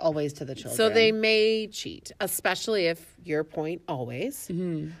almost always to the children. So they may cheat, especially if your point always,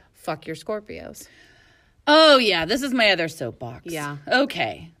 fuck your Scorpios. Oh, yeah. This is my other soapbox. Yeah.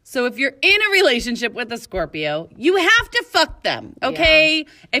 Okay. So if you're in a relationship with a Scorpio, you have to fuck them. Okay.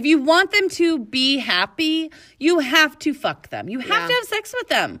 If you want them to be happy, you have to fuck them. You have Yeah. to have sex with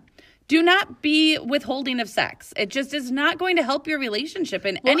them. Do not be withholding of sex. It just is not going to help your relationship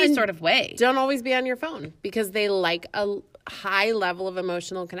in any and sort of way. Don't always be on your phone because they like a high level of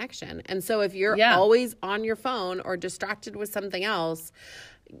emotional connection. And so if you're Yeah. always on your phone or distracted with something else,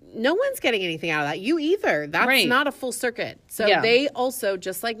 no one's getting anything out of that. You either. That's Right. not a full circuit. So Yeah. they also,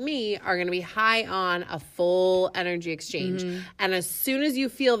 just like me, are going to be high on a full energy exchange. Mm-hmm. And as soon as you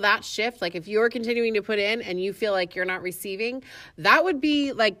feel that shift, like if you're continuing to put in and you feel like you're not receiving, that would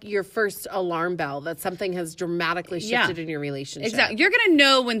be like your first alarm bell that something has dramatically shifted in your relationship. Exactly. You're going to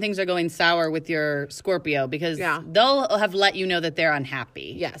know when things are going sour with your Scorpio because Yeah. they'll have let you know that they're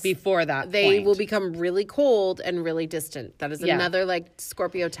unhappy. Yes. Before that They point. will become really cold and really distant. That is Yeah. another like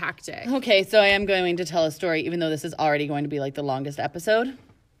Scorpio tactic. Okay, so I am going to tell a story, even though this is already going to be like the longest episode.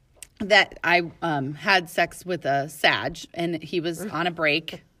 That I had sex with a Sag, and he was on a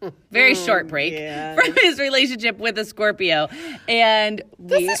break, very short break from his relationship with a Scorpio, and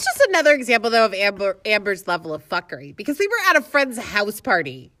This is just another example, though, of Amber's level of fuckery because we were at a friend's house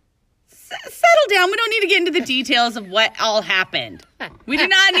party. settle down. We don't need to get into the details of what all happened. We do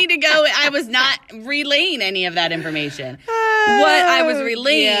not need to go. I was not relaying any of that information. What I was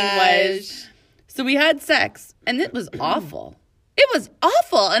relaying was, so we had sex, and it was awful. It was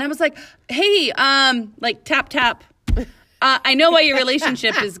awful. And I was like, hey, like tap, tap. I know why your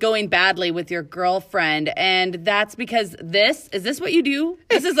relationship is going badly with your girlfriend, and that's because is this what you do?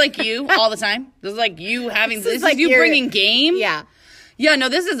 This is like you all the time? This is like you having, this is like you your- bringing game? Yeah. Yeah, no,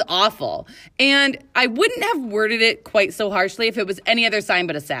 this is awful. And I wouldn't have worded it quite so harshly if it was any other sign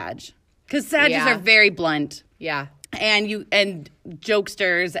but a Sag. Because Sages Yeah. are very blunt. Yeah. And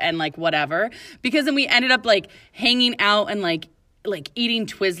jokesters and like whatever. Because then we ended up like hanging out and like eating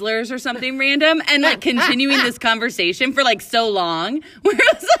Twizzlers or something random and like continuing this conversation for like so long where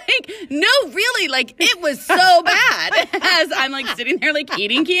I was like, no, really, like it was so bad as I'm like sitting there like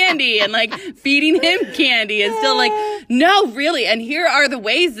eating candy and like feeding him candy and still like, no, really. And here are the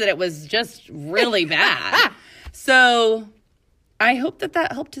ways that it was just really bad. So I hope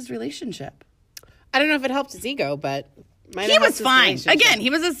that helped his relationship. I don't know if it helped his ego, but might He have was helped his fine. relationship. Again, he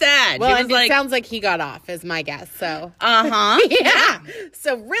was a Sag. Well, he was and like, it sounds like he got off, is my guess. So, uh-huh. yeah.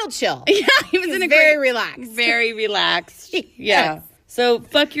 So real chill. Yeah, he was in a very great, relaxed. very relaxed. Yes. Yeah. So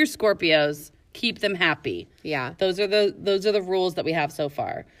fuck your Scorpios. Keep them happy. Yeah. Those are the rules that we have so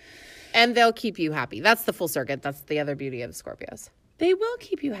far. And they'll keep you happy. That's the full circuit. That's the other beauty of Scorpios. They will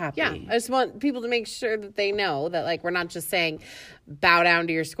keep you happy. Yeah. I just want people to make sure that they know that, like, we're not just saying bow down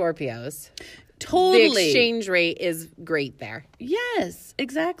to your Scorpios. Totally. The exchange rate is great there. Yes,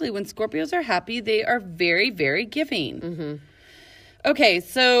 exactly. When Scorpios are happy, they are very, very giving. Okay,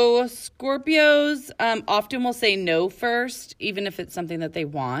 so Scorpios often will say no first, even if it's something that they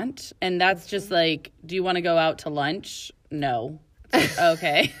want. And that's just like, do you want to go out to lunch? No. It's like,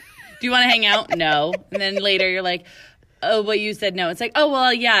 okay. Do you want to hang out? No. And then later you're like, oh, well, you said no. It's like, oh,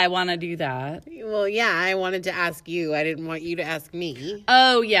 well, yeah, I want to do that. Well, yeah, I wanted to ask you. I didn't want you to ask me.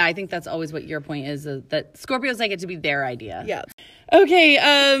 Oh, yeah, I think that's always what your point is that Scorpios like it to be their idea. Yeah. Okay,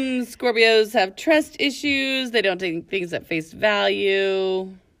 Scorpios have trust issues. They don't take things at face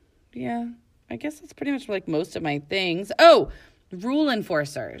value. Yeah, I guess that's pretty much like most of my things. Oh, rule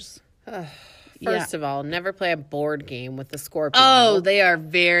enforcers. First of all, never play a board game with the Scorpio. Oh, they are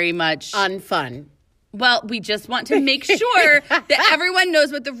very much unfun. Well, we just want to make sure that everyone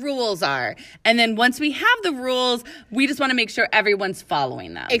knows what the rules are. And then once we have the rules, we just want to make sure everyone's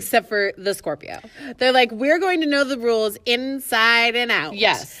following them. Except for the Scorpio. They're like, we're going to know the rules inside and out.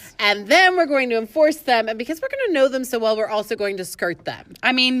 Yes. And then we're going to enforce them. And because we're going to know them so well, we're also going to skirt them.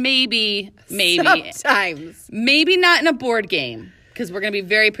 I mean, maybe. Sometimes. Maybe not in a board game, because we're going to be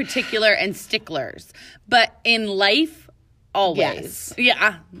very particular and sticklers. But in life, always. Yes.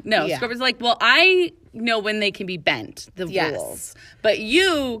 Yeah. No, Yeah. Scorpio's like, well, I know when they can be bent, the rules. But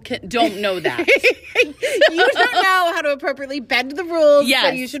you don't know that. You don't know how to appropriately bend the rules, Yes.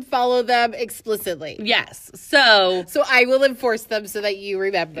 so you should follow them explicitly. Yes. So I will enforce them so that you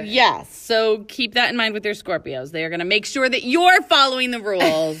remember. yes. So keep that in mind with your Scorpios. They are going to make sure that you're following the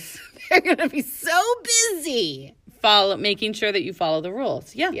rules. They're going to be so busy. Making sure that you follow the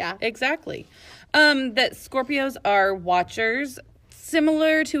rules. Yeah. Yeah. Exactly. That Scorpios are watchers,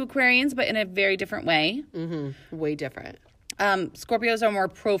 similar to Aquarians, but in a very different way. Mm-hmm. Way different. Scorpios are more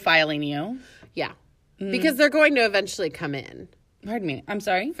profiling you. Yeah. Because they're going to eventually come in Pardon me. I'm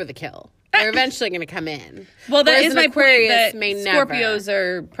sorry. for the kill. They're eventually going to come in. Well, that Whereas is an my Aquarius point. That may never. Scorpios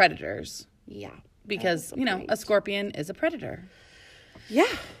are predators Yeah. because a Scorpion is a predator. Yeah.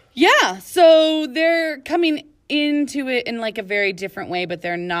 Yeah. So they're coming into it in like a very different way, but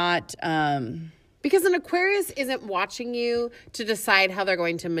they're not. Because an Aquarius isn't watching you to decide how they're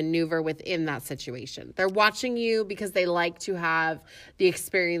going to maneuver within that situation. They're watching you because they like to have the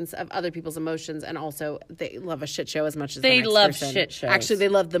experience of other people's emotions, and also they love a shit show as much as They the next love person. shit shows. Actually, they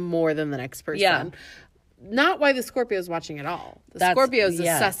love them more than the next person. Yeah. Not why the Scorpio is watching at all. The That's- Scorpio is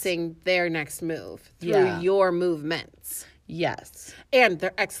yes. assessing their next move through Yeah. your movements. Yes, And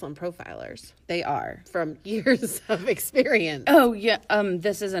they're excellent profilers they are. from years of experience. Oh, yeah.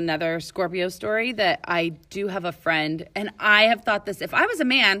 This is another Scorpio story that I do have a friend, and I have thought this. If I was a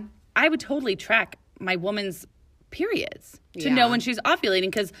man, I would totally track my woman's periods to Yeah. know when she's ovulating,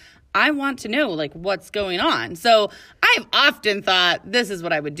 because I want to know, like, what's going on. So I've often thought this is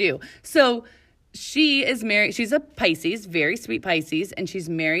what I would do. So she is married. She's a Pisces, very sweet Pisces, and she's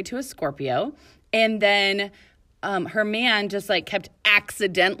married to a Scorpio. And then her man just like kept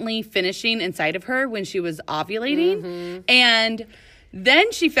accidentally finishing inside of her when she was ovulating. Mm-hmm. And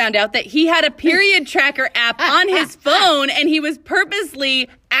then she found out that he had a period tracker app on his phone, and he was purposely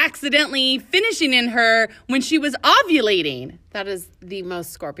accidentally finishing in her when she was ovulating. That is the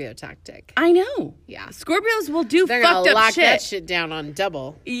most Scorpio tactic. I know. Yeah. Scorpios will do They're fucked going to up lock shit. that shit down on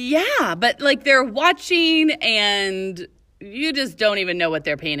double. Yeah, but like they're watching, and you just don't even know what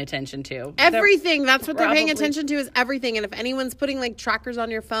they're paying attention to. Everything. That's what they're paying probably- attention to, is everything. And if anyone's putting like trackers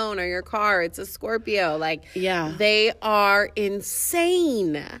on your phone or your car, it's a Scorpio. Like, Yeah. they are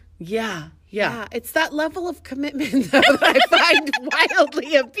insane. Yeah. Yeah, it's that level of commitment though, that I find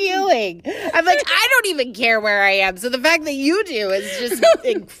wildly appealing. I'm like, I don't even care where I am. So the fact that you do is just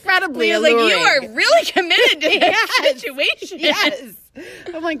incredibly Leah's like, alluring. you are really committed to this Yes. situation. Yes.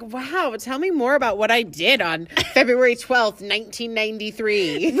 I'm like, wow, tell me more about what I did on February 12th,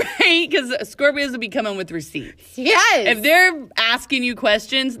 1993. Right? Because Scorpios will be coming with receipts. Yes. If they're asking you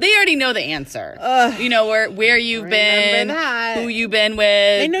questions, they already know the answer. You know where you've been, that. who you've been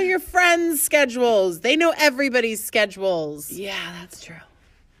with. They know your friends' schedules. They know everybody's schedules. Yeah, that's true.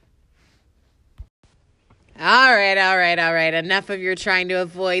 All right. Enough of your trying to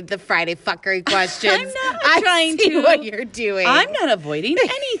avoid the Friday fuckery questions. I'm not I trying see to. what you're doing. I'm not avoiding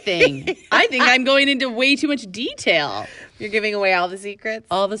anything. I think I'm going into way too much detail. You're giving away all the secrets?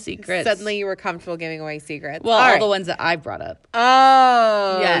 All the secrets. Suddenly you were comfortable giving away secrets. Well, all right. the ones that I brought up.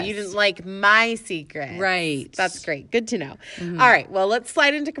 Oh, Yes. you didn't like my secret. Right. That's great. Good to know. All right. Well, let's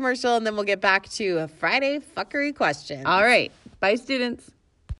slide into commercial and then we'll get back to a Friday fuckery question. All right. Bye, students.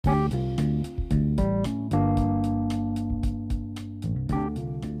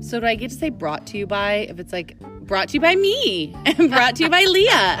 So do I get to say brought to you by, if it's like brought to you by me and brought to you by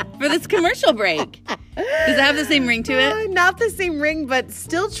Leah for this commercial break? Does it have the same ring to it? Not the same ring, but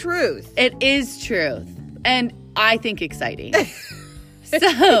still truth. It is truth. And I think exciting.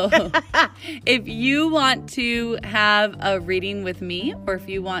 So, if you want to have a reading with me, or if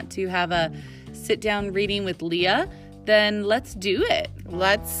you want to have a sit-down reading with Leah, then let's do it.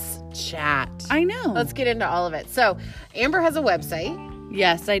 Let's chat. I know. Let's get into all of it. So, Amber has a website.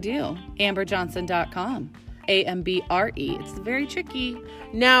 Yes, I do. AmberJohnson.com. AMBRE. It's very tricky.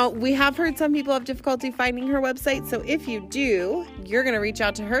 Now, we have heard some people have difficulty finding her website. So if you do, you're going to reach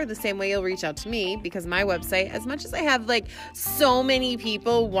out to her the same way you'll reach out to me, because my website, as much as I have like so many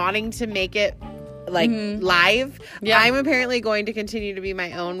people wanting to make it like live, I'm apparently going to continue to be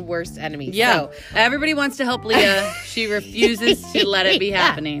my own worst enemy. Yeah. So everybody wants to help Leah. She refuses to let it be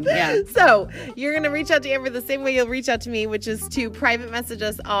happening. Yeah. So you're going to reach out to Amber the same way you'll reach out to me, which is to private message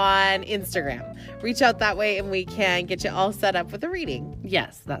us on Instagram. Reach out that way and we can get you all set up with a reading.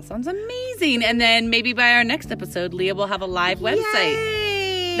 Yes, that sounds amazing. And then maybe by our next episode, Leah will have a live website.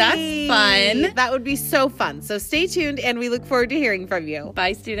 Yay! That's fun. That would be so fun. So stay tuned and we look forward to hearing from you.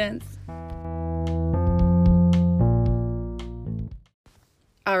 Bye, students.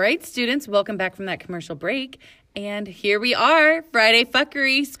 All right, students, welcome back from that commercial break. And here we are, Friday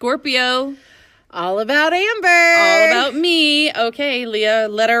Fuckery, Scorpio. All about Amber. All about me. Okay, Leah,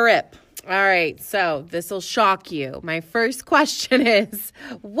 let her rip. All right, so this will shock you. My first question is,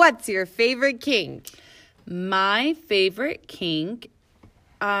 what's your favorite kink? My favorite kink,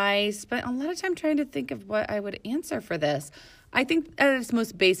 I spent a lot of time trying to think of what I would answer for this. I think at its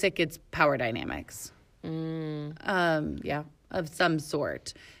most basic, it's power dynamics. Yeah, of some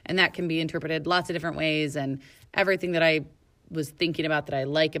sort. And that can be interpreted lots of different ways. And everything that I was thinking about that I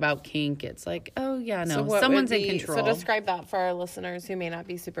like about kink, it's like, oh, yeah, no, So someone's in control. So describe that for our listeners who may not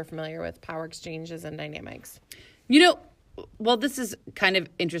be super familiar with power exchanges and dynamics. You know, well, this is kind of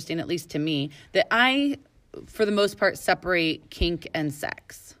interesting, at least to me, that I, for the most part, separate kink and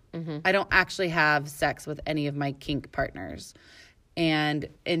sex. I don't actually have sex with any of my kink partners. And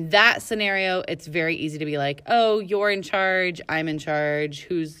in that scenario, it's very easy to be like, oh, you're in charge, I'm in charge,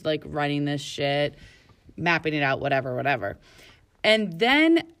 who's like running this shit, mapping it out, whatever. And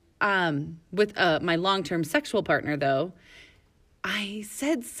then with my long-term sexual partner, though, I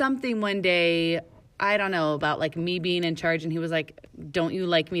said something one day, I don't know, about like me being in charge. And he was like, don't you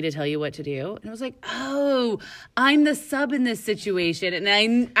like me to tell you what to do? And I was like, oh, I'm the sub in this situation.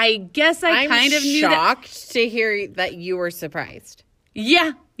 And I guess I kind of knew that. I'm shocked to hear that you were surprised.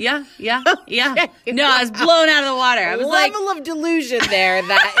 Yeah. No, I was blown out of the water. I was level of delusion there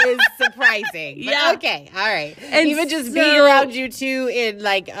that is surprising. But Yeah. Okay. All right. And even just so- being around you two in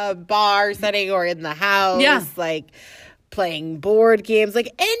like a bar setting or in the house. Yeah. Like playing board games,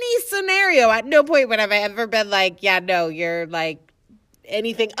 like any scenario. At no point would have I ever been like, yeah, no, you're like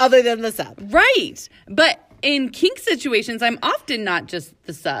anything other than the sub. right. But in kink situations, I'm often not just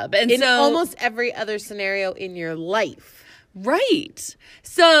the sub. And In so almost every other scenario in your life. right.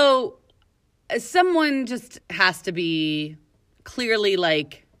 So someone just has to be clearly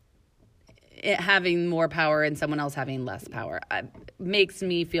like having more power and someone else having less power. Makes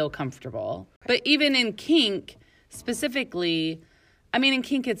me feel comfortable. But even in kink specifically, I mean, in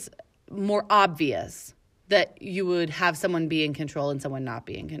kink, it's more obvious that you would have someone be in control and someone not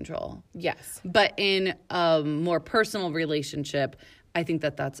be in control. Yes. But in a more personal relationship, I think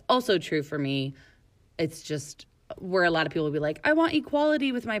that that's also true for me. It's just where a lot of people will be like, I want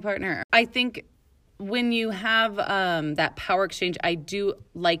equality with my partner. I think when you have that power exchange, I do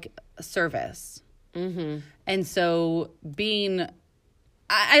like service. And so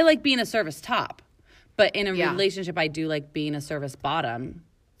I like being a service top. But in a relationship, I do like being a service bottom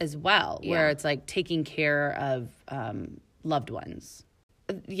as well, where it's like taking care of loved ones.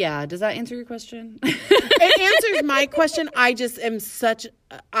 Yeah, does that answer your question? It answers my question. I just am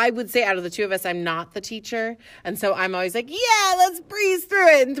I would say out of the two of us, I'm not the teacher. And so I'm always like, yeah, let's breeze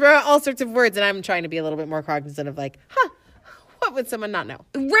through it and throw out all sorts of words. And I'm trying to be a little bit more cognizant of like, what would someone not know?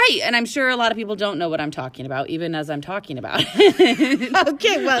 Right. And I'm sure a lot of people don't know what I'm talking about, even as I'm talking about.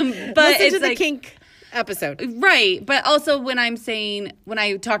 Okay, well, But listen it's to the like- kink episode. Right. But also when I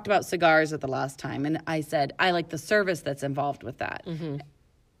talked about cigars at the last time, and I said, I like the service that's involved with that.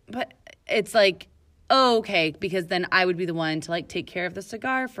 But it's like, oh, okay, because then I would be the one to like take care of the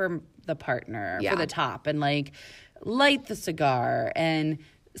cigar for the partner, for the top, and like light the cigar and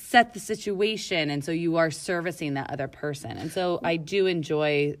set the situation. And so you are servicing that other person. And so I do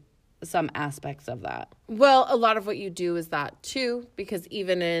enjoy some aspects of that. Well, a lot of what you do is that too, because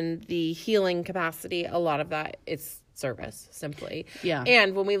even in the healing capacity, a lot of that it's service, simply. Yeah.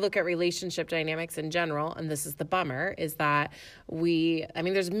 And when we look at relationship dynamics in general, and this is the bummer, is that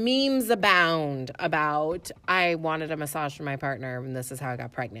there's memes abound about, I wanted a massage from my partner and this is how I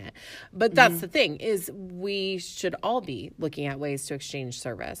got pregnant. But that's the thing, is we should all be looking at ways to exchange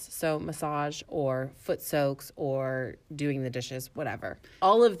service. So massage or foot soaks or doing the dishes, whatever.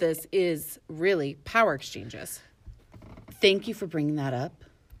 All of this is really power exchanges. Thank you for bringing that up,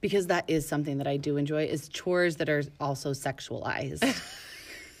 because that is something that I do enjoy, is chores that are also sexualized.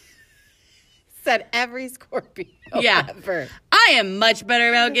 Said every Scorpio ever. I am much better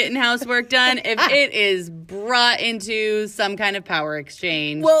about getting housework done if it is brought into some kind of power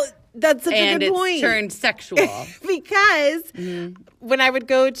exchange. Well, that's such a good point. And it's turned sexual. Because when I would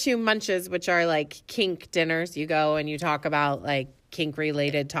go to Munches, which are like kink dinners, you go and you talk about like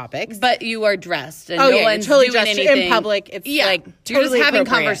kink-related topics. But you are dressed, and you're one's totally doing dressed anything. in public. It's like you're totally just having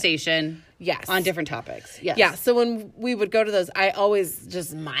appropriate. conversation. Yes. On different topics. Yes. Yeah. So when we would go to those, I always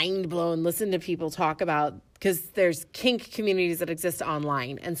just mind blown listen to people talk about, because there's kink communities that exist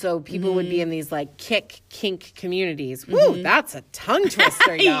online. And so people would be in these like kink communities. Woo, that's a tongue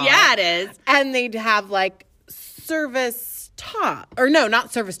twister, y'all. Yeah, it is. And they'd have like service top, or no,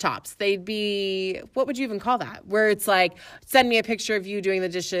 not service tops. They'd be, what would you even call that? Where it's like, send me a picture of you doing the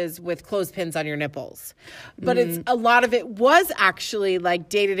dishes with clothespins on your nipples. But it's a lot of it was actually like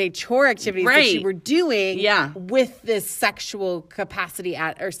day-to-day chore activities that you were doing with this sexual capacity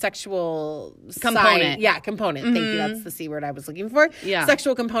or sexual component. Component. Thank you. That's the C word I was looking for. Yeah.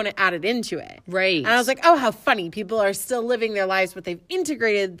 Sexual component added into it. Right. And I was like, oh, how funny. People are still living their lives, but they've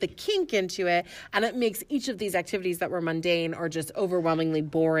integrated the kink into it. And it makes each of these activities that were mundane or just overwhelmingly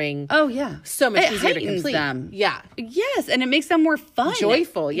boring. Oh, yeah. So much it easier to heightens complete. Them. Yeah. Yes, and it makes them more fun.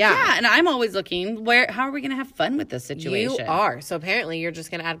 Joyful, yeah. Yeah, and I'm always looking, how are we going to have fun with this situation? You are. So apparently you're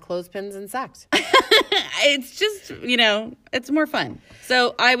just going to add clothespins and sex. It's just, it's more fun.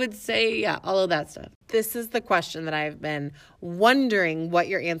 So I would say, all of that stuff. This is the question that I've been wondering what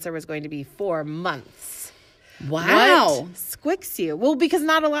your answer was going to be for months. Wow. What squicks you? Well, because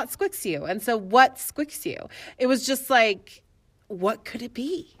not a lot squicks you. And so what squicks you? It was just like, what could it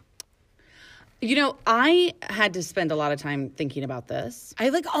be? I had to spend a lot of time thinking about this.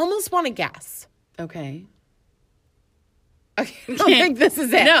 I almost want to guess. Okay. I don't think this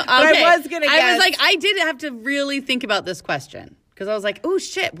is it. No, okay. But I was going to guess. I was like, I did have to really think about this question. Because I was like, oh,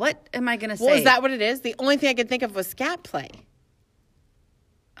 shit, what am I going to say? Well, is that what it is? The only thing I could think of was scat play.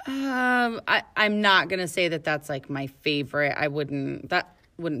 I'm not going to say that that's like my favorite. That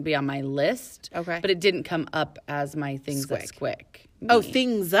wouldn't be on my list. Okay. But it didn't come up as my things that squick. Oh,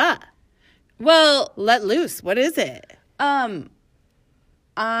 things up. Well, let loose. What is it?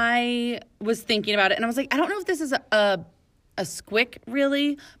 I was thinking about it and I was like, I don't know if this is a squick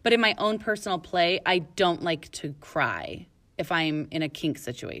really, but in my own personal play, I don't like to cry if I'm in a kink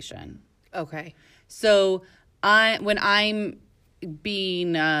situation. Okay. So when I'm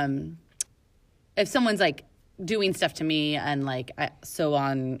being, if someone's like doing stuff to me and like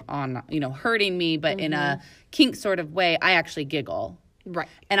hurting me, but in a kink sort of way, I actually giggle. Right.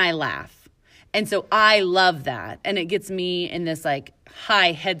 And I laugh. And so I love that. And it gets me in this like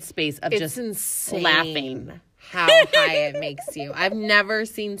high headspace of just insane laughing. How high it makes you. I've never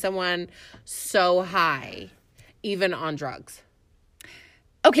seen someone so high, even on drugs.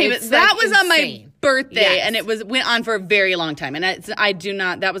 Okay, but that was on my birthday, and it went on for a very long time. And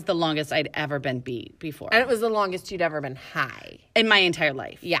that was the longest I'd ever been beat before. And it was the longest you'd ever been high. In my entire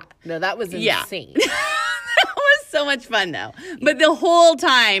life. Yeah. No, that was insane. That was so much fun, though. But the whole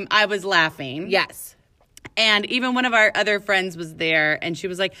time, I was laughing. Yes. And even one of our other friends was there, and she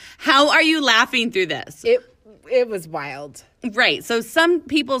was like, how are you laughing through this? It was wild. Right. So some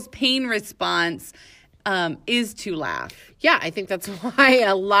people's pain response is to laugh. Yeah, I think that's why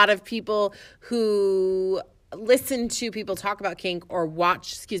a lot of people who listen to people talk about kink or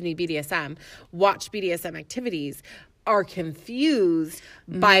watch BDSM activities are confused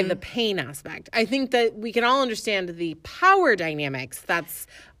by the pain aspect. I think that we can all understand the power dynamics. That's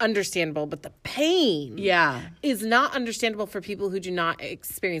understandable. But the pain is not understandable for people who do not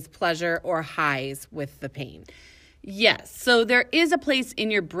experience pleasure or highs with the pain. Yes. So there is a place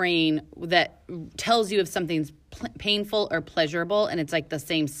in your brain that tells you if something's painful or pleasurable, and it's like the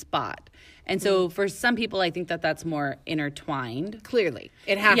same spot. And so for some people, I think that that's more intertwined. Clearly.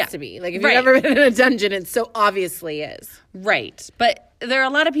 It has to be. Like if you've ever been in a dungeon, it so obviously is. Right. But there are a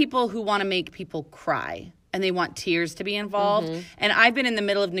lot of people who want to make people cry and they want tears to be involved. And I've been in the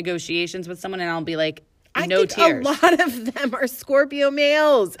middle of negotiations with someone and I'll be like, I no think tears. a lot of them are Scorpio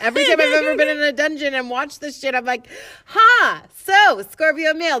males. Every time I've ever been in a dungeon and watched this shit, I'm like, so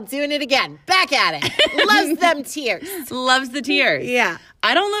Scorpio male doing it again. Back at it. Loves them tears. Loves the tears. Yeah.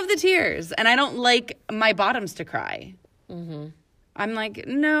 I don't love the tears, and I don't like my bottoms to cry. I'm like,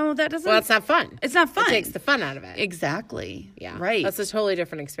 no, that doesn't. Well, it's not fun. It's not fun. It takes the fun out of it. Exactly. Yeah. Right. That's a totally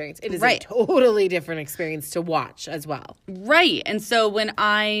different experience. It is Right. a totally different experience to watch as well. Right. And so when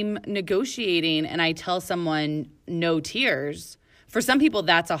I'm negotiating and I tell someone no tears, for some people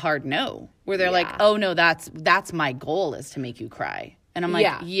that's a hard no, where they're like, oh no, that's my goal is to make you cry. And I'm like,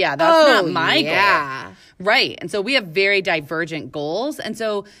 yeah, that's not my goal. Right. And so we have very divergent goals. And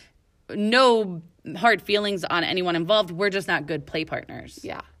so no hard feelings on anyone involved. We're just not good play partners.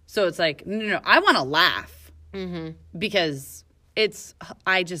 Yeah. So it's like, no, I want to laugh because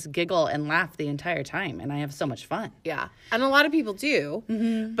I just giggle and laugh the entire time and I have so much fun. Yeah. And a lot of people do,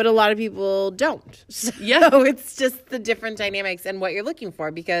 but a lot of people don't. So Yeah. it's just the different dynamics and what you're looking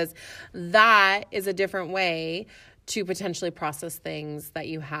for, because that is a different way to potentially process things that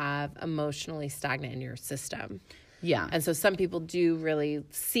you have emotionally stagnant in your system. Yeah. And so some people do really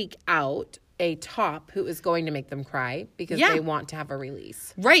seek out a top who is going to make them cry because they want to have a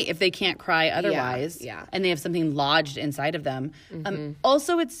release. Right, if they can't cry otherwise. Yeah. And they have something lodged inside of them.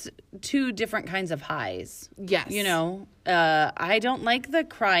 Also, it's two different kinds of highs. Yes. You know, I don't like the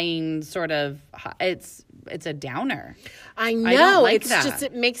crying sort of, it's a downer. I know. don't like it's that. just,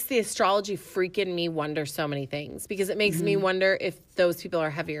 it makes the astrology freak in me wonder so many things, because it makes me wonder if those people are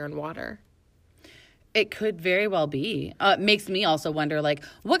heavier in water. It could very well be. It makes me also wonder, like,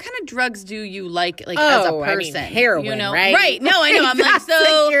 what kind of drugs do you like as a person? Heroin, you know? right? Right. No, I know. I'm like, That's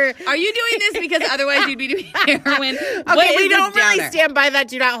so like are you doing this because otherwise you'd be doing heroin? Okay, we don't really stand by that.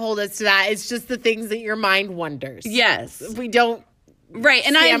 Do not hold us to that. It's just the things that your mind wonders. Yes. We don't. Right,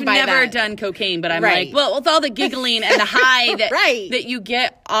 and stand I've by never that. done cocaine, but I'm Right. like, well, with all the giggling and the high that Right. that you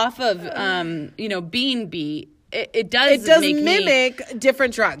get off of, being beat, it does. It does make me- mimic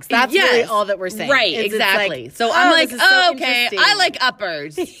different drugs. That's Yes. really all that we're saying. Right, It's exactly. like, so I'm like, this is so okay, interesting. I like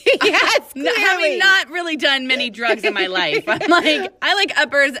uppers. Yes, Having clearly. not really done many drugs in my life, I'm like, I like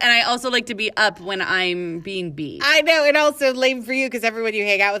uppers, and I also like to be up when I'm being beat. I know, and also lame for you because everyone you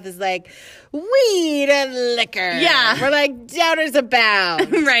hang out with is like weed and liquor. Yeah. We're like downers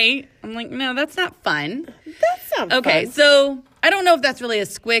abound. Right? I'm like, no, that's not fun. That's not Okay, fun. so I don't know if that's really a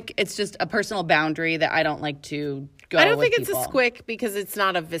squick. It's just a personal boundary that I don't like to go. I don't with think it's people. a squick because it's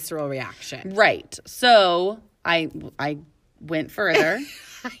not a visceral reaction. Right. So I went further.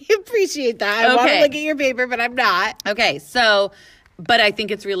 I appreciate that. I want to Okay. look at your paper, but I'm not. Okay. So, but I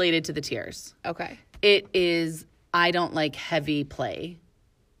think it's related to the tears. Okay. It is, I don't like heavy play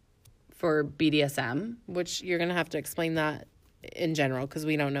for BDSM. Which you're going to have to explain that in general because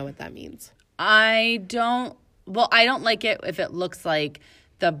we don't know what that means. I don't like it if it looks like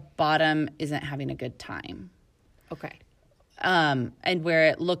the bottom isn't having a good time. Okay. And where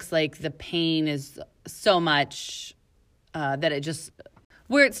it looks like the pain is so much that it just,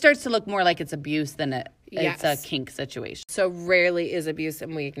 where it starts to look more like it's abuse than it's Yes. a kink situation. So rarely is abuse,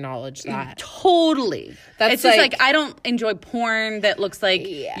 and we acknowledge that. Totally. That's it's just like- like I don't enjoy porn that looks like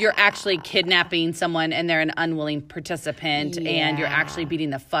Yeah. you're actually kidnapping someone and they're an unwilling participant and you're actually beating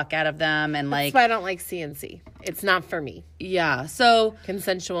the fuck out of them and That's like, why I don't like CNC. It's not for me. yeah. So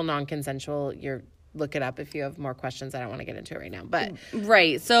Consensual, non-consensual, look it up if you have more questions. I don't want to get into it right now. But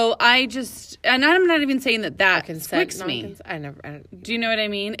right. So I just, and I'm not even saying that consent, squicks me. non-consent, Do you know what I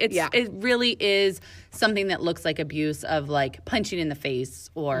mean? It really is something that looks like abuse of like punching in the face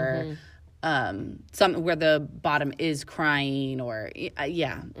or some where the bottom is crying or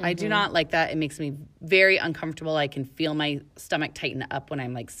I do not like that. It makes me very uncomfortable. I can feel my stomach tighten up when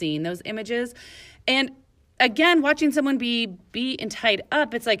I'm like seeing those images. And again, watching someone be beat and tied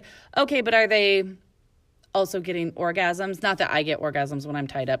up, it's like, okay, but are they also getting orgasms? Not that I get orgasms when I'm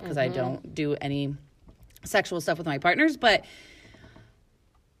tied up because I don't do any sexual stuff with my partners, but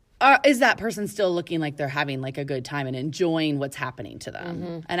is that person still looking like they're having like a good time and enjoying what's happening to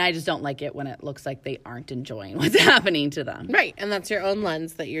them? And I just don't like it when it looks like they aren't enjoying what's happening to them. right. And that's your own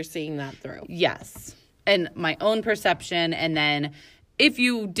lens that you're seeing that through. Yes. And my own perception. And then if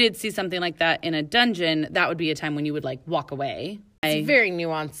you did see something like that in a dungeon, that would be a time when you would like walk away. It's very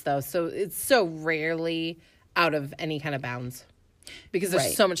nuanced though. So it's so rarely out of any kind of bounds because there's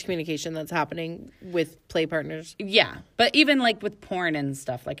Right. so much communication that's happening with play partners. Yeah. But even like with porn and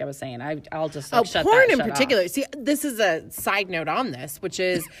stuff, like I was saying, I'll just like, shut porn that in shut particular. off. See, this is a side note on this, which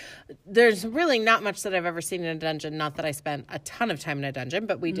is there's really not much that I've ever seen in a dungeon. Not that I spent a ton of time in a dungeon,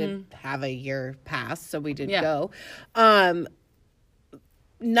 but we did have a year pass, so we did Yeah. go.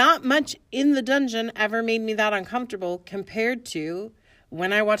 not much in the dungeon ever made me that uncomfortable compared to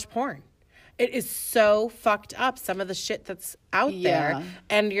when I watch porn. It is so fucked up, some of the shit that's out there.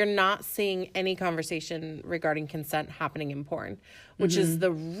 And you're not seeing any conversation regarding consent happening in porn, which is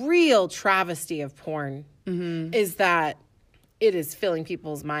the real travesty of porn, is that it is filling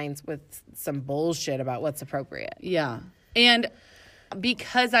people's minds with some bullshit about what's appropriate. Yeah. And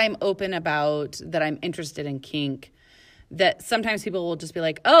because I'm open about that I'm interested in kink, that sometimes people will just be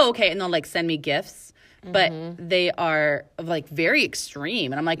like, oh, okay. And they'll like send me gifts. But they are like very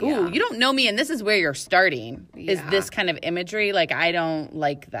extreme. And I'm like, ooh, you don't know me and this is where you're starting. Is this kind of imagery? Like, I don't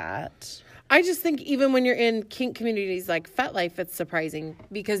like that. I just think even when you're in kink communities like FetLife, it's surprising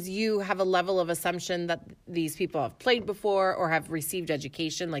because you have a level of assumption that these people have played before or have received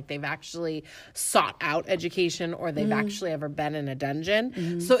education, like they've actually sought out education or they've actually ever been in a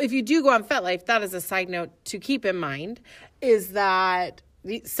dungeon. So if you do go on FetLife, that is a side note to keep in mind, is that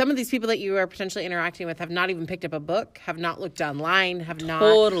some of these people that you are potentially interacting with have not even picked up a book, have not looked online, have not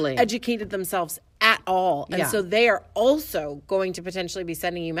educated themselves at all. And so they are also going to potentially be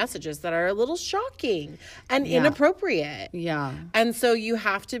sending you messages that are a little shocking and inappropriate. Yeah. And so you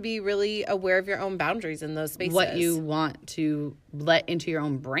have to be really aware of your own boundaries in those spaces. What you want to let into your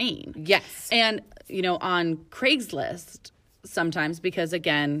own brain. Yes. And, you know, on Craigslist sometimes, because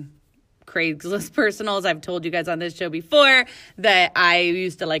again, Craigslist personals, I've told you guys on this show before that I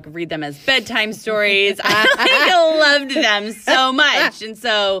used to like read them as bedtime stories. I loved them so much. And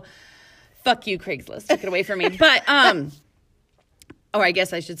so fuck you, Craigslist, took it away from me. But or I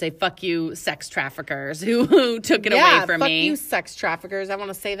guess I should say fuck you, sex traffickers who took it away from me. Fuck you, sex traffickers. I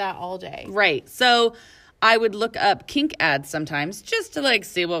want to say that all day. Right. So I would look up kink ads sometimes just to like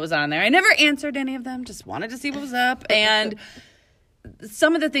see what was on there. I never answered any of them, just wanted to see what was up. And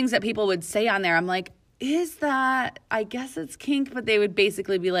some of the things that people would say on there, I'm like, is that, I guess it's kink, but they would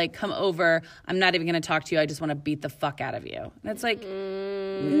basically be like, come over, I'm not even going to talk to you, I just want to beat the fuck out of you. And it's like,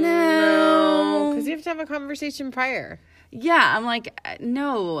 no. Because you have to have a conversation prior. Yeah, I'm like,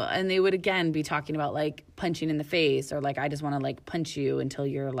 no. And they would again be talking about like punching in the face or like, I just want to like punch you until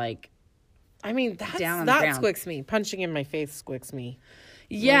you're like, I mean, that squicks me. Punching in my face squicks me.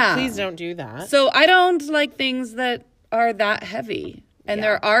 Yeah. Like, please don't do that. So I don't like things that are that heavy. And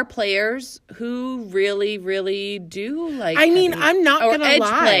there are players who really, really do like I mean, I'm not going to lie.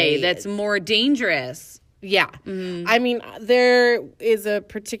 Edge play that's more dangerous. Yeah. I mean, there is a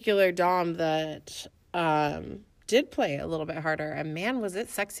particular dom that did play a little bit harder. And man, was it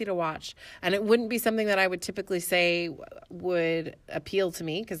sexy to watch. And it wouldn't be something that I would typically say would appeal to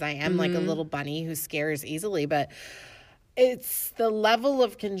me because I am like a little bunny who scares easily. But it's the level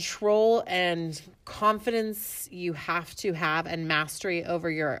of control and confidence you have to have and mastery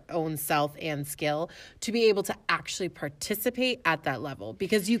over your own self and skill to be able to actually participate at that level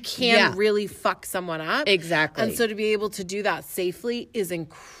because you can really fuck someone up. Exactly. And so to be able to do that safely is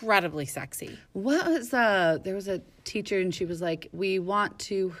incredibly sexy. What was there was a teacher and she was like, we want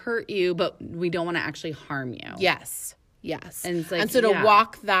to hurt you, but we don't want to actually harm you. Yes. Yes. And it's like, and so to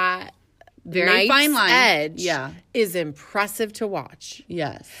walk that very fine line edge is impressive to watch.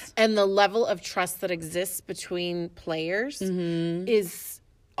 Yes. And the level of trust that exists between players is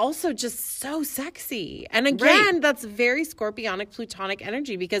also just so sexy. And again, that's very scorpionic plutonic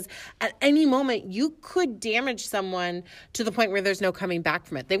energy because at any moment you could damage someone to the point where there's no coming back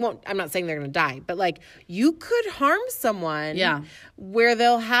from it. They won't, I'm not saying they're going to die, but like you could harm someone where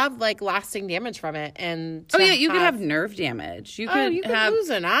they'll have like lasting damage from it. And you could have nerve damage. You could lose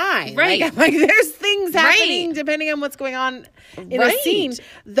an eye. Right. Like there's things happening depending on what's going on in a scene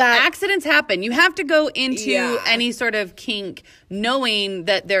that accidents happen. You have to go into any sort of kink knowing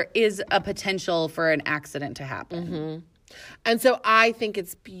that there is a potential for an accident to happen. And so I think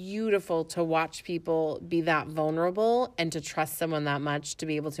it's beautiful to watch people be that vulnerable and to trust someone that much to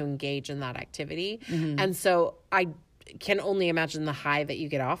be able to engage in that activity. And so I can only imagine the high that you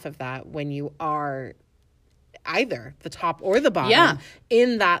get off of that when you are either the top or the bottom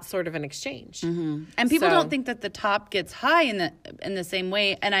in that sort of an exchange. And people don't think that the top gets high in the same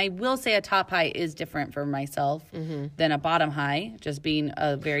way. And I will say a top high is different for myself than a bottom high, just being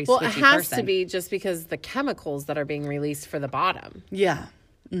a very switchy person. Well, it has to be just because the chemicals that are being released for the bottom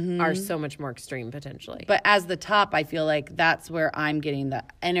are so much more extreme potentially. But as the top, I feel like that's where I'm getting the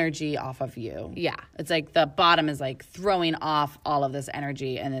energy off of you. Yeah. It's like the bottom is like throwing off all of this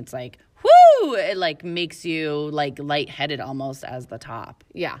energy and it's like, whoo! It like makes you like lightheaded almost as the top.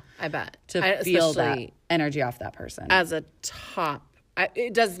 Yeah, I bet. To feel that energy off that person. As a top,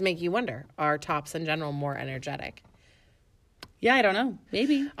 it does make you wonder, are tops in general more energetic? Yeah, I don't know.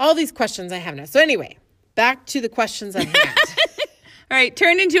 Maybe. All these questions I have now. So anyway, back to the questions at hand. right,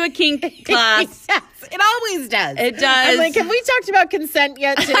 turned into a kink class. Yes, it always does. It does. I'm like, have we talked about consent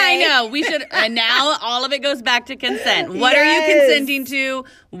yet today? I know. We should. And now all of it goes back to consent. What are you Yes. consenting to?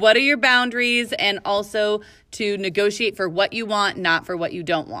 What are your boundaries? And also to negotiate for what you want, not for what you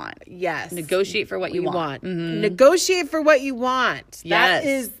don't want. Yes. Negotiate for what you want. Mm-hmm. Negotiate for what you want. Yes. That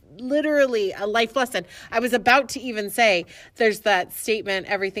is literally a life lesson. I was about to even say there's that statement,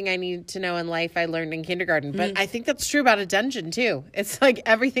 everything I need to know in life I learned in kindergarten. But I think that's true about a dungeon too. It's like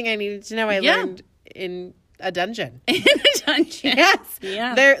everything I needed to know I learned in a dungeon. In a dungeon. Yes.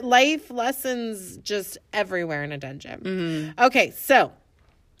 Yeah. There life lessons just everywhere in a dungeon. Okay, so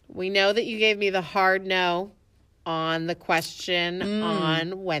we know that you gave me the hard no on the question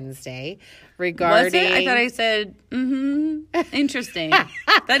on Wednesday regarding. Was it? I thought I said, interesting. That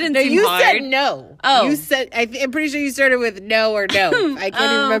didn't seem you hard. said no. Oh. You said, I'm pretty sure you started with no or no. I can't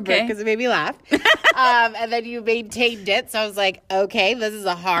even remember okay. because it made me laugh. And then you maintained it. So I was like, okay, this is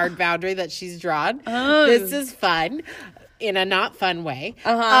a hard boundary that she's drawn. Oh. This is fun in a not fun way.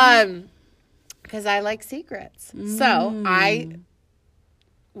 Uh-huh. Because I like secrets. So I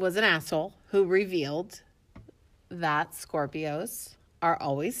was an asshole who revealed that Scorpios are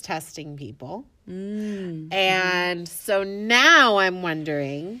always testing people. And so now I'm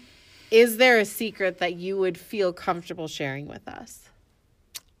wondering, is there a secret that you would feel comfortable sharing with us?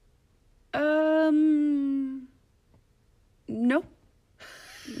 No.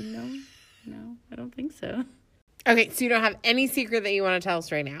 No, I don't think so. Okay, so you don't have any secret that you want to tell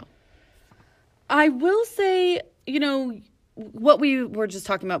us right now? I will say, what we were just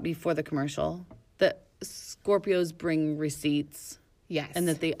talking about before the commercial, that Scorpios bring receipts. Yes. And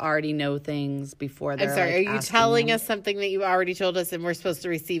that they already know things before they're I'm sorry, like, are you asking telling them. us something that you already told us and we're supposed to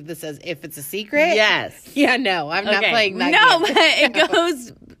receive this as if it's a secret? Yes. Yeah, no, I'm not playing that No, game.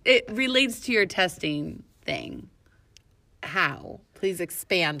 but it relates to your testing thing. How? Please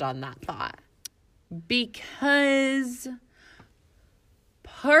expand on that thought. Because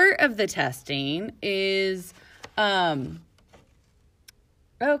part of the testing is so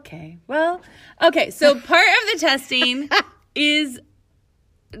part of the testing is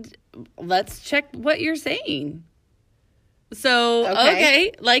let's check what you're saying. So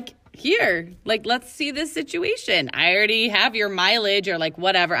okay, like here, like let's see this situation. I already have your mileage or like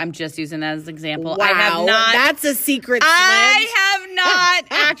whatever. I'm just using that as an example. Wow, I have not that's a secret. Slim. I have not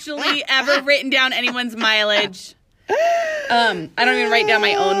actually ever written down anyone's mileage. I don't even write down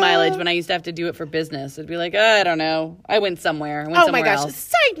my own mileage when I used to have to do it for business. It'd be like, I don't know. I went somewhere. Oh my gosh. Else.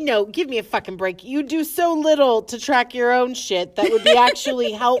 Side note, give me a fucking break. You do so little to track your own shit that would be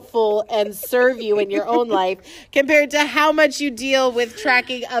actually helpful and serve you in your own life compared to how much you deal with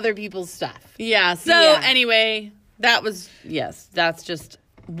tracking other people's stuff. Yeah. So anyway, that's just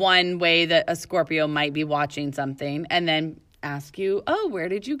one way that a Scorpio might be watching something and then ask you, where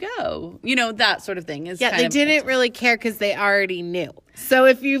did you go? That sort of thing is they didn't really care because they already knew. So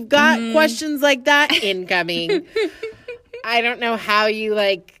if you've got questions like that incoming, I don't know how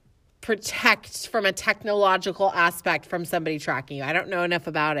you protect from a technological aspect from somebody tracking you. I don't know enough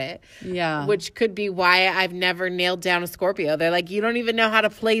about it. Yeah. Which could be why I've never nailed down a Scorpio. They're like, you don't even know how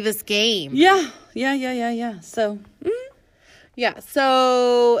to play this game. Yeah. So yeah.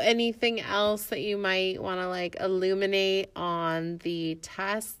 So anything else that you might want to illuminate on the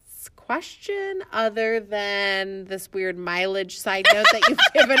tests question other than this weird mileage side note that you've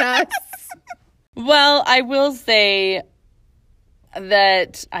given us? Well, I will say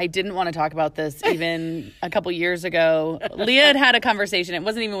that I didn't want to talk about this even a couple years ago. Leah had a conversation. It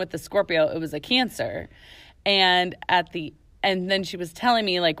wasn't even with the Scorpio. It was a Cancer. And then she was telling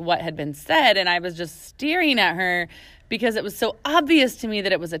me what had been said. And I was just staring at her because it was so obvious to me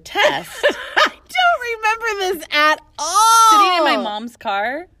that it was a test. I don't remember this at all. Sitting in my mom's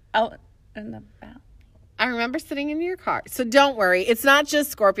car out in the back. I remember sitting in your car. So don't worry. It's not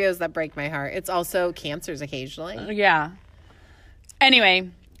just Scorpios that break my heart. It's also Cancers occasionally. Yeah. Anyway,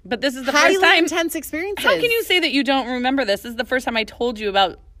 but this is the Highly first time. intense experiences. How can you say that you don't remember this? This is the first time I told you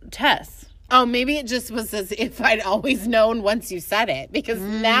about tests. Oh, maybe it just was as if I'd always known once you said it. Because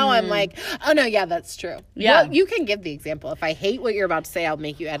now I'm like, oh, no, yeah, that's true. Yeah. Well, you can give the example. If I hate what you're about to say, I'll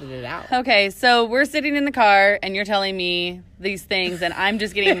make you edit it out. Okay, so we're sitting in the car and you're telling me these things and I'm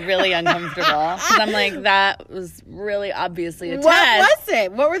just getting really uncomfortable. Because I'm like, that was really obviously a test. What was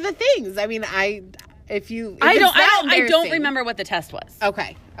it? What were the things? I mean, I don't remember what the test was.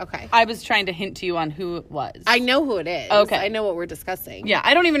 Okay. I was trying to hint to you on who it was. I know who it is. Okay. I know what we're discussing. Yeah,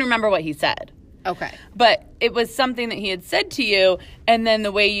 I don't even remember what he said. Okay. But it was something that he had said to you, and then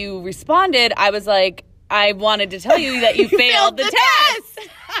the way you responded, I was like, I wanted to tell you that you failed the test.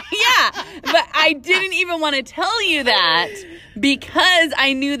 Yeah, but I didn't even want to tell you that because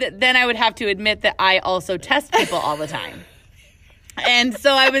I knew that then I would have to admit that I also test people all the time. And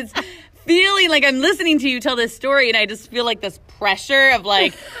so I was feeling like I'm listening to you tell this story, and I just feel like this pressure of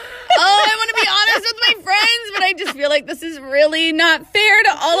like, oh, I want to be honest with my friends, but I just feel like this is really not fair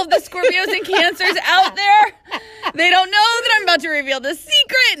to all of the Scorpios and Cancers out there. They don't know that I'm about to reveal the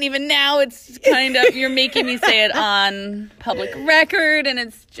secret, and even now it's kind of, you're making me say it on public record, and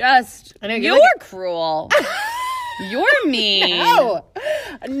it's just, you're cruel. You're mean.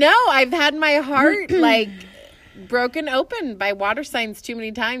 No, I've had my heart like broken open by water signs too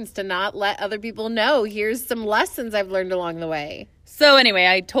many times to not let other people know. Here's some lessons I've learned along the way. So anyway,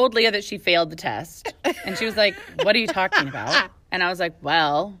 I told Leah that she failed the test. And she was like, what are you talking about? And I was like,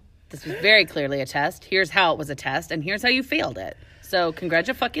 well, this was very clearly a test. Here's how it was a test. And here's how you failed it. So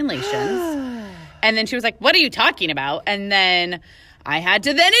congratulations. And then she was like, what are you talking about? And then I had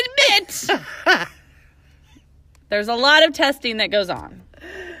to then admit there's a lot of testing that goes on.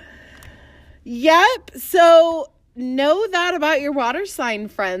 Yep. So know that about your water sign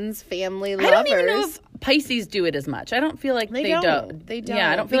friends, family, lovers. I don't even know if Pisces do it as much. I don't feel like they don't. They don't.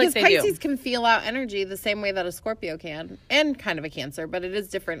 Yeah, I don't feel like they Pisces do. Pisces can feel out energy the same way that a Scorpio can, and kind of a Cancer, but it is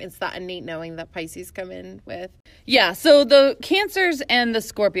different. It's that innate knowing that Pisces come in with. Yeah, so the Cancers and the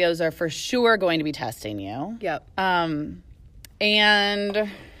Scorpios are for sure going to be testing you. Yep.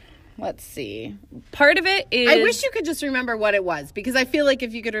 And let's see. Part of it is... I wish you could just remember what it was, because I feel like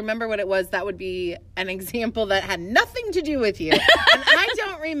if you could remember what it was, that would be an example that had nothing to do with you. And I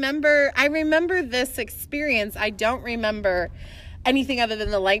don't remember... I remember this experience. I don't remember anything other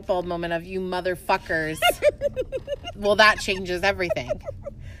than the light bulb moment of, you motherfuckers. Well, that changes everything.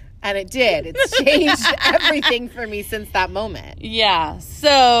 And it did. It's changed everything for me since that moment. Yeah.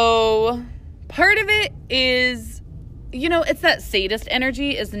 So part of it is... You know, it's that sadist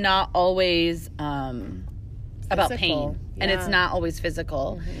energy is not always about pain. Yeah. And it's not always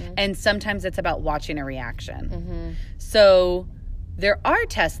physical. Mm-hmm. And sometimes it's about watching a reaction. Mm-hmm. So there are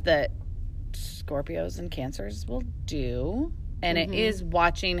tests that Scorpios and Cancers will do. And it is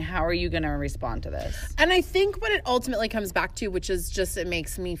watching how are you going to respond to this. And I think what it ultimately comes back to, which is just it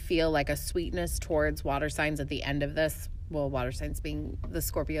makes me feel like a sweetness towards water signs at the end of this. Well, water signs being the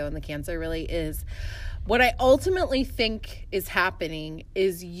Scorpio and the Cancer really is... What I ultimately think is happening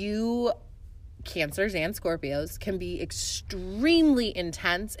is you, Cancers and Scorpios, can be extremely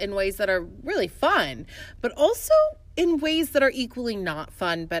intense in ways that are really fun, but also in ways that are equally not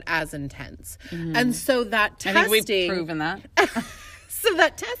fun, but as intense. Mm-hmm. And so that testing... I think we've proven that. So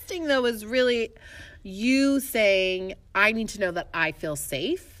that testing, though, is really you saying, I need to know that I feel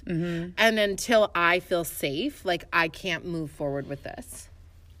safe. Mm-hmm. And until I feel safe, like, I can't move forward with this.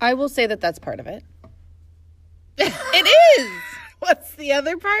 I will say that that's part of it. It is. What's the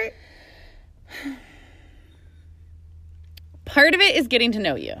other part? Part of it is getting to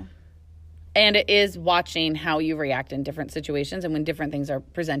know you. And it is watching how you react in different situations and when different things are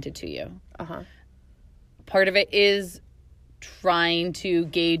presented to you. Uh-huh. Part of it is trying to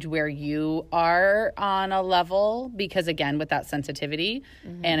gauge where you are on a level because, again, with that sensitivity,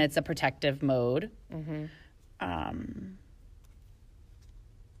 and it's a protective mode.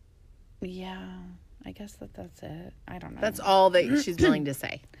 Yeah. I guess that's it. I don't know. That's all that she's willing to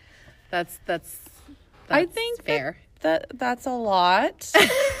say. That's I think fair. That's a lot.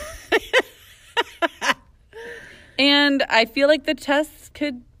 And I feel like the tests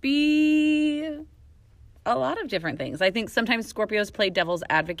could be a lot of different things. I think sometimes Scorpios play devil's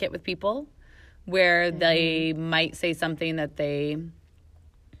advocate with people where they might say something that they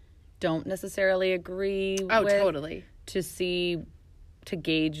don't necessarily agree with. Oh, totally. To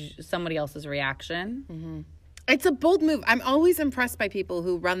gauge somebody else's reaction. Mm-hmm. It's a bold move. I'm always impressed by people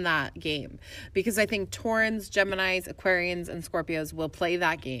who run that game because I think Taurans, Geminis, Aquarians, and Scorpios will play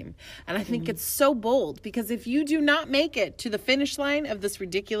that game. And I think it's so bold because if you do not make it to the finish line of this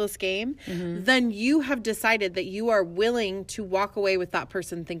ridiculous game, then you have decided that you are willing to walk away with that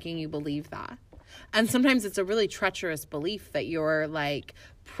person thinking you believe that. And sometimes it's a really treacherous belief that you're like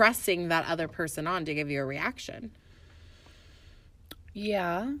pressing that other person on to give you a reaction.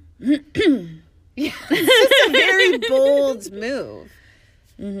 Yeah. Yeah, it's just a very bold move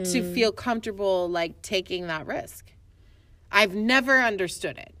to feel comfortable like taking that risk. I've never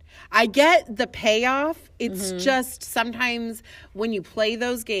understood it. I get the payoff. It's just sometimes when you play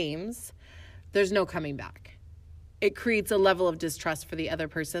those games, there's no coming back. It creates a level of distrust for the other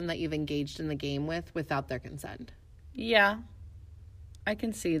person that you've engaged in the game with without their consent. Yeah, I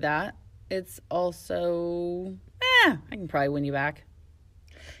can see that. It's also, I can probably win you back.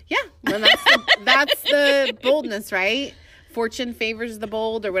 Yeah, well, that's the boldness, right? fortune favors the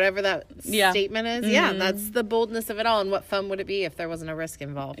bold or whatever that statement is. Mm-hmm. Yeah, that's the boldness of it all. And what fun would it be if there wasn't a risk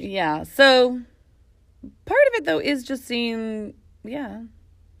involved? Yeah. So part of it, though, is just seeing,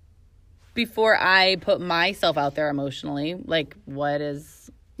 before I put myself out there emotionally, like, what is...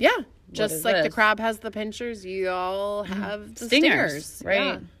 Yeah, just like the crab has the pinchers, you all have the stingers. Right.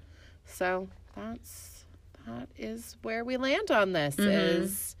 Yeah. So that is where we land on this,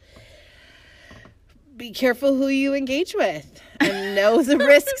 is be careful who you engage with and know the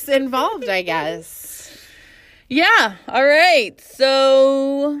risks involved, I guess. Yeah. All right.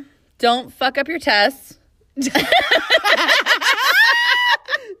 So don't fuck up your tests.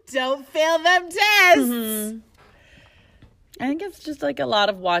 Don't fail them tests. Mm-hmm. I think it's just like a lot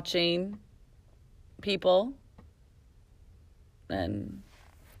of watching people and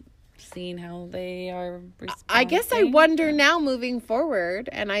seeing how they are responding. I guess I wonder now moving forward,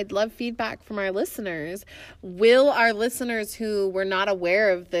 and I'd love feedback from our listeners, will our listeners who were not aware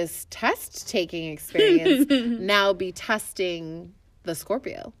of this test-taking experience now be testing the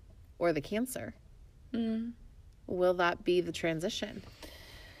Scorpio or the Cancer? Will that be the transition?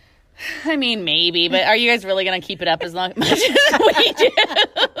 I mean, maybe, but are you guys really going to keep it up as much as we do?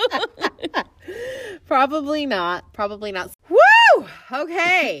 Probably not. Woo!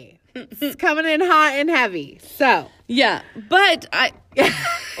 Okay. It's coming in hot and heavy. So. Yeah. But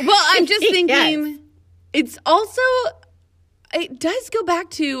I'm just thinking it's also, it does go back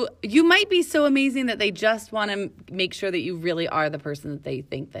to, you might be so amazing that they just want to make sure that you really are the person that they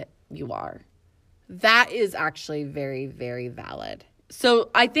think that you are. That is actually very, very valid. So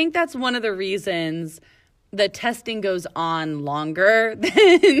I think that's one of the reasons the testing goes on longer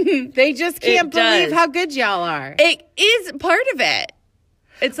than they just can't believe how good y'all are. It is part of it.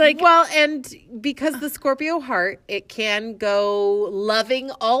 It's like, well, and because the Scorpio heart, it can go loving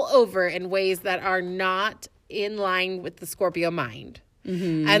all over in ways that are not in line with the Scorpio mind.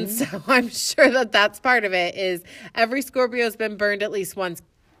 Mm-hmm. And so I'm sure that that's part of it, is every Scorpio has been burned at least once.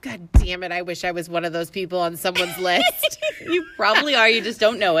 God damn it, I wish I was one of those people on someone's list. You probably are, you just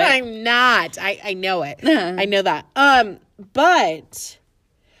don't know it. I'm not. I know it. I know that. But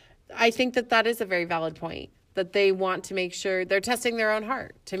I think that is a very valid point, that they want to make sure they're testing their own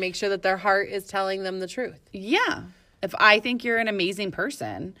heart to make sure that their heart is telling them the truth. Yeah. If I think you're an amazing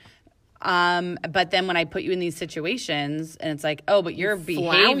person, but then when I put you in these situations and it's like, oh, but you're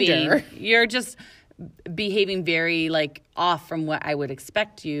you're just behaving very like off from what I would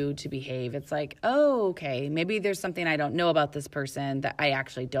expect you to behave. It's like, oh, okay, maybe there's something I don't know about this person that I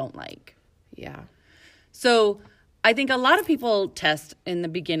actually don't like. Yeah. So I think a lot of people test in the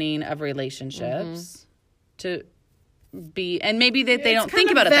beginning of relationships to be, and maybe they don't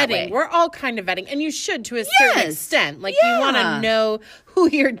think about it that way. We're all kind of vetting, and you should to a certain extent. Like, you want to know who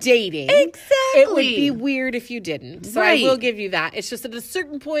you're dating. Exactly. It would be weird if you didn't. So I will give you that. It's just at a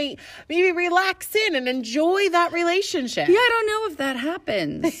certain point, maybe relax in and enjoy that relationship. Yeah, I don't know if that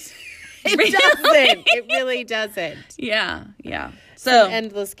happens. It doesn't. It really doesn't. Yeah. So it's an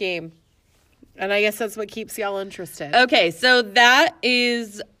endless game. And I guess that's what keeps y'all interested. Okay, so that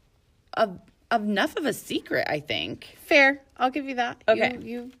is enough of a secret, I think. Fair. I'll give you that. Okay.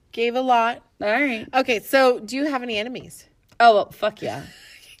 You gave a lot. All right. Okay, so do you have any enemies? Oh, well, fuck yeah.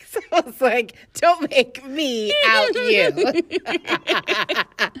 So I was like, don't make me out you.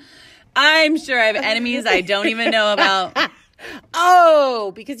 I'm sure I have enemies I don't even know about.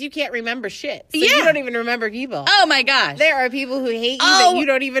 Oh, because you can't remember shit. So you don't even remember people. Oh, my gosh. There are people who hate you that you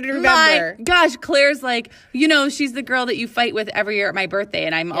don't even remember. My gosh, Claire's like, she's the girl that you fight with every year at my birthday.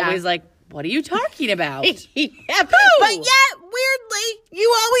 And I'm always like, what are you talking about? But yet, weirdly,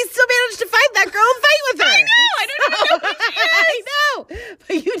 you always still manage to find that girl and fight with her. I don't even know who she is. I know.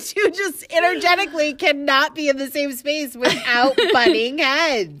 But you two just energetically cannot be in the same space without butting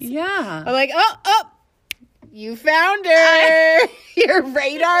heads. Yeah. I'm like, oh, you found her. Your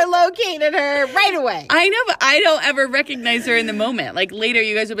radar located her right away. I know, but I don't ever recognize her in the moment. Like, later,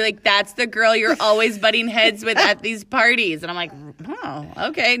 you guys will be like, that's the girl you're always butting heads with at these parties. And I'm like, oh,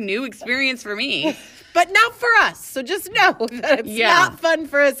 okay, new experience for me. But not for us. So just know that it's not fun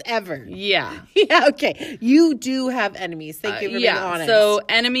for us ever. Yeah. Yeah, okay. You do have enemies. Thank you for being honest. So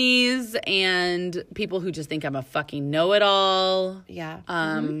enemies and people who just think I'm a fucking know-it-all. Yeah.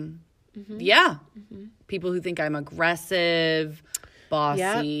 Yeah. Mm-hmm. People who think I'm aggressive,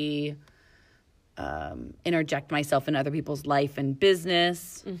 bossy, interject myself in other people's life and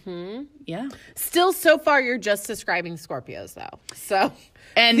business. Mm-hmm. Yeah. Still, so far, you're just describing Scorpios, though. So,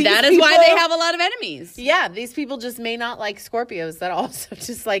 and that is why they have a lot of enemies. Yeah, these people just may not like Scorpios that also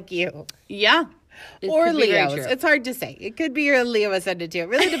just like you. Yeah. Or could be very Leos. true. It's hard to say. It could be your Leo ascendant too. It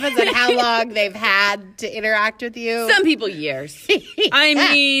really depends on how long they've had to interact with you. Some people years. I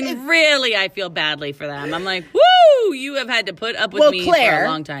mean, really, I feel badly for them. I'm like, woo, you have had to put up with me Claire, for a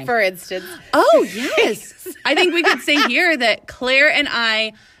long time. for instance. Oh, yes. I think we could say here that Claire and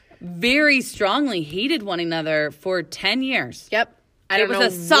I very strongly hated one another for 10 years. Yep. I It don't was know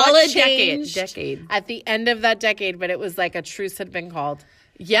a solid what changed decade. at the end of that decade, but it was like a truce had been called.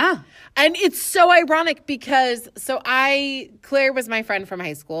 Yeah. And it's so ironic because Claire was my friend from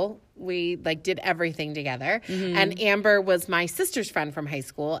high school. We like did everything together. And Amber was my sister's friend from high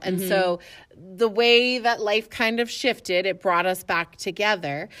school. And so the way that life kind of shifted, it brought us back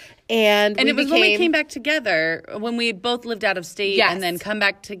together. And it was when we came back together, when we both lived out of state Yes. and then come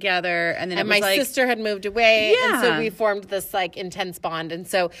back together. And then and it was my like, sister had moved away. And so Yeah. we formed this like intense bond. And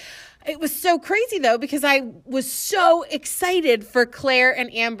so it was so crazy though, because I was so excited for Claire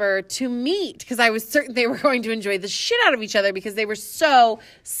and Amber to meet because I was certain they were going to enjoy the shit out of each other because they were so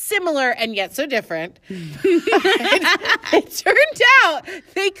similar and yet so different. It turned out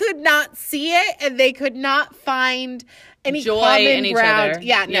they could not see it and they could not find any Joy common in each ground. other.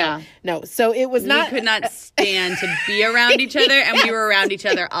 Yeah. No. So it was we not. could not stand to be around each other, and we were around each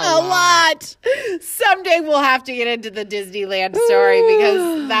other a lot. lot. Someday we'll have to get into the Disneyland story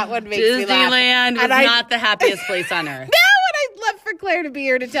because that one makes me laugh. Disneyland was not the happiest place on earth. Now I'd love for Claire to be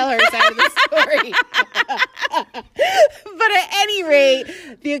here to tell her side of the story. But at any rate,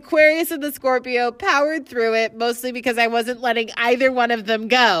 the Aquarius and the Scorpio powered through it, mostly because I wasn't letting either one of them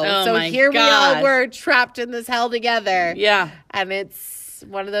go. Oh so my here we gosh. all were trapped in this hell together. Yeah. And it's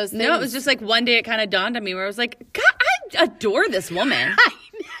one of those things. No, it was just like one day it kind of dawned on me where I was like, God, I adore this woman. I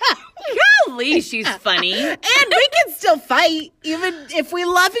know. Golly, she's funny. And we can still fight, even if we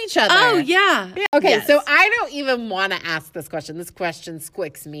love each other. Oh, yeah. Okay, Yes. so I don't even want to ask this question. This question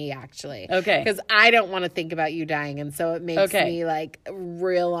squicks me, actually. Okay. Because I don't want to think about you dying, and so it makes Okay. me, like,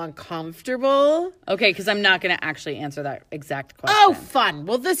 real uncomfortable. Okay, because I'm not going to actually answer that exact question. Oh, fun.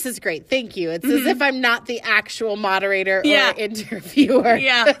 Well, this is great. Thank you. It's as if I'm not the actual moderator or Yeah. interviewer.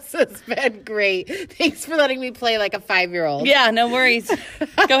 Yeah. This has been great. Thanks for letting me play like a 5-year-old. Yeah, no worries.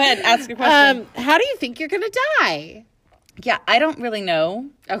 Go ahead, ask a question. How do you think you're going to die? Yeah, I don't really know,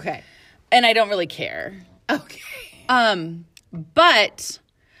 Okay. and I don't really care. Okay. But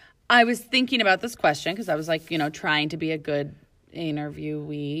I was thinking about this question because I was like, trying to be a good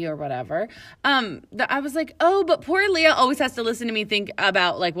interviewee or whatever. I was like, oh, but poor Leah always has to listen to me think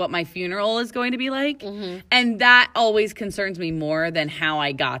about like what my funeral is going to be like. And that always concerns me more than how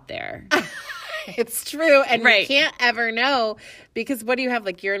I got there. It's true. And Right. you can't ever know because what do you have,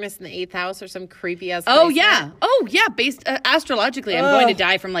 like Uranus in the 8th house or some creepy ass Oh, placement? yeah. Based astrologically, I'm going to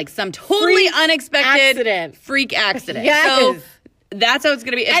die from like some totally Freak unexpected freak accident. Yes. So that's how it's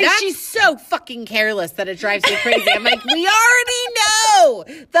going to be. If And that's- she's so fucking careless that it drives me crazy. I'm like, we already know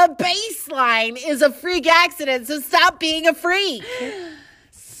the baseline is a freak accident, so stop being a freak.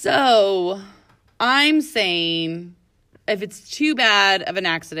 So I'm saying if it's too bad of an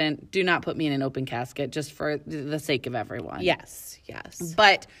accident, do not put me in an open casket just for the sake of everyone. Yes.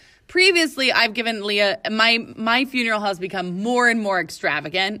 But previously I've given Leah, my funeral has become more and more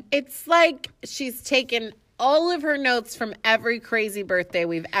extravagant. It's like she's taken all of her notes from every crazy birthday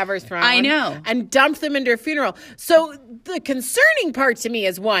we've ever thrown. I know. And dumped them into her funeral. So the concerning part to me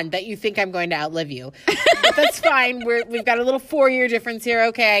is one, that you think I'm going to outlive you. But that's fine. We've got a little 4-year difference here.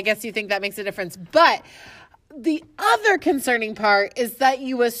 Okay, I guess you think that makes a difference. But the other concerning part is that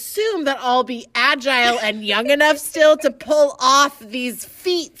you assume that I'll be agile and young enough still to pull off these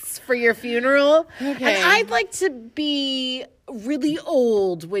feats for your funeral. Okay. And I'd like to be really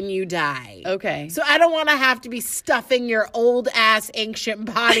old when you die. Okay. So I don't want to have to be stuffing your old ass ancient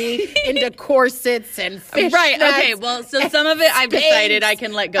body into corsets and fishnets. Right. Okay. Well, so some of it I've decided I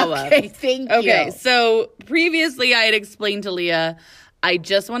can let go of. Okay, thank you. Okay. So previously I had explained to Leah, I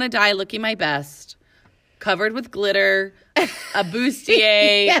just want to die looking my best, covered with glitter, a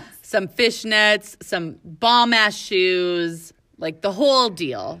bustier, Yes. some fishnets, some bomb ass shoes, like the whole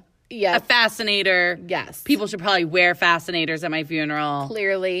deal. Yes. A fascinator. Yes. People should probably wear fascinators at my funeral.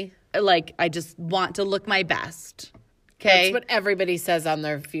 Clearly. Like, I just want to look my best. Okay. That's what everybody says on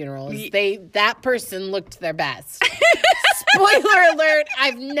their funerals. That person looked their best. Spoiler alert,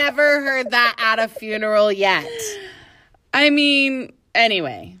 I've never heard that at a funeral yet. I mean,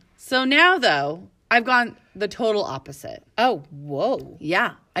 anyway. So now, though, I've gone the total opposite. Oh, whoa.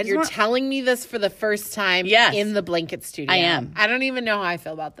 Yeah. You're telling me this for the first time Yes. in the Blanket Studio. I am. I don't even know how I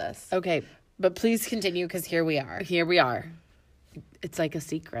feel about this. Okay. But please continue because here we are. Here we are. It's like a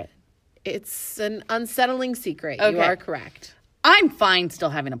secret. It's an unsettling secret. You Okay. are correct. I'm fine still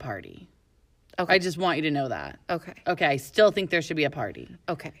having a party. Okay. I just want you to know that. Okay. Okay, I still think there should be a party.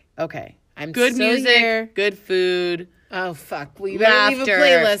 Okay. Okay. I'm good still music, here. good food. Oh, fuck. We better leave a Laughter.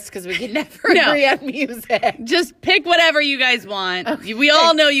 playlist because we can never No. agree on music. Just pick whatever you guys want. Okay. We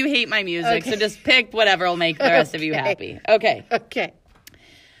all know you hate my music, so Okay. just pick whatever will make the rest of you Okay. happy. Okay. Okay.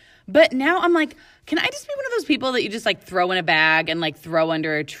 But now I'm like, can I just be one of those people that you just like throw in a bag and like throw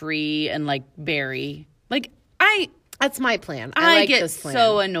under a tree and like bury? Like That's my plan. I like get this plan.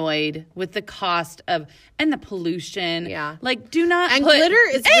 so annoyed with the cost of and the pollution. Yeah. Like do not And put, glitter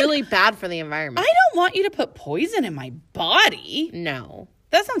is and really bad for the environment. I don't want you to put poison in my body. No.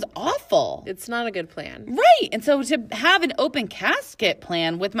 That sounds awful. It's not a good plan. Right. And so to have an open casket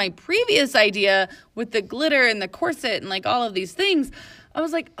plan with my previous idea with the glitter and the corset and like all of these things, I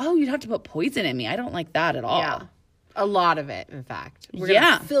was like, oh, you'd have to put poison in me. I don't like that at all. Yeah. A lot of it, in fact. We're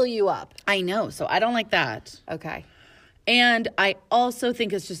Yeah. gonna fill you up. I know. So I don't like that. Okay. And I also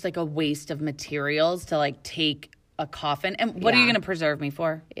think it's just like a waste of materials to like take a coffin. And what are you Yeah. going to preserve me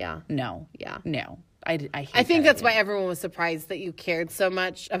for? Yeah. No. Yeah. No. I hate I think that that's idea. why everyone was surprised that you cared so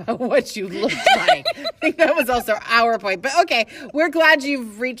much about what you looked like. I think that was also our point. But okay, we're glad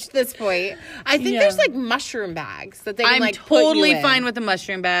you've reached this point. I think Yeah. there's like mushroom bags that they can I'm like put you totally in. fine with the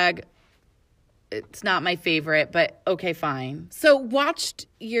mushroom bag. It's not my favorite, but okay, fine. So watched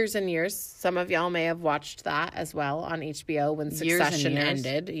Years and Years. Some of y'all may have watched that as well on HBO when Years and Succession Years.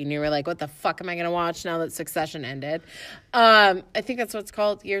 ended. And you were like, what the fuck am I going to watch now that Succession ended? I think that's what it's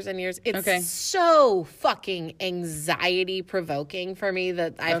called, Years and Years. It's Okay. so fucking anxiety provoking for me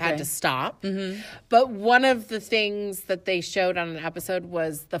that I've had Okay. to stop. But one of the things that they showed on an episode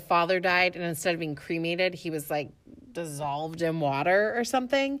was the father died, and instead of being cremated, he was like dissolved in water or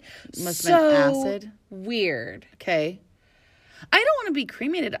something. Must have been acid. Weird. Okay. I don't want to be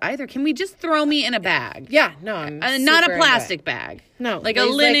cremated either. Can we just throw me in a bag? Yeah, no, I'm Not super a into it. plastic bag. No, Like a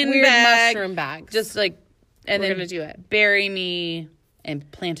these, linen weird bag. mushroom bags. Just like, and We're then gonna do it. bury me and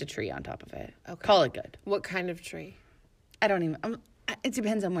plant a tree on top of it. Okay. Call it good. What kind of tree? I don't even, it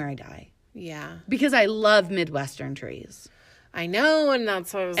depends on where I die. Yeah, Because I love Midwestern trees. I know, and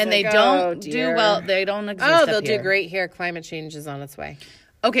that's what I was And like, they don't do dear. well. They don't exist Oh, up they'll here. do great here. Climate change is on its way.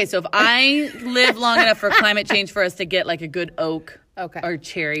 Okay, so if I live long enough for climate change for us to get like a good oak Okay. or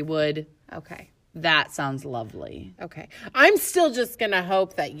cherry wood, Okay. that sounds lovely. Okay. I'm still just going to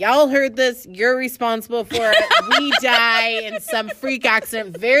hope that y'all heard this. You're responsible for it. We die in some freak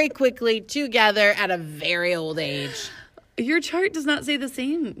accident very quickly together at a very old age. Your chart does not say the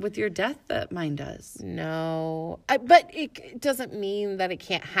same with your death that mine does. No, but it doesn't mean that it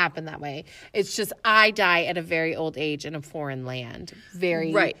can't happen that way. It's just I die at a very old age in a foreign land,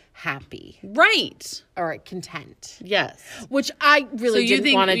 very Right. happy Right. or content. Yes. Which I really you didn't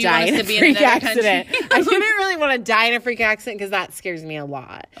think want to you die want in us a to be in freak another accident. country? I didn't really want to die in a freak accident because that scares me a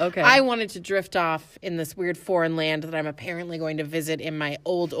lot. Okay. I wanted to drift off in this weird foreign land that I'm apparently going to visit in my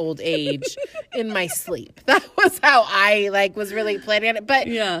old age in my sleep. That was how I was really planning it. But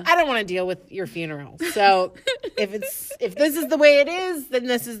Yeah. I don't want to deal with your funeral. So if this is the way it is, then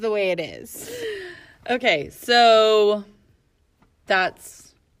this is the way it is. Okay, so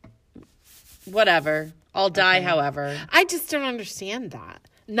that's whatever. I'll die however. I just don't understand that.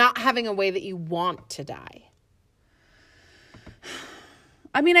 Not having a way that you want to die.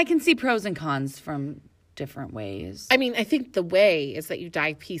 I mean, I can see pros and cons from different ways. I mean, I think the way is that you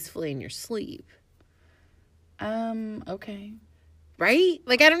die peacefully in your sleep. Okay. Right?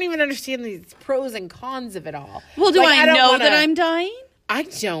 I don't even understand these pros and cons of it all. Well, do I don't know wanna- that I'm dying? I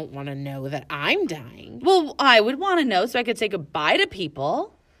don't want to know that I'm dying. Well, I would want to know so I could say goodbye to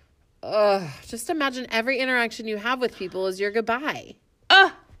people. Ugh. Just imagine every interaction you have with people is your goodbye.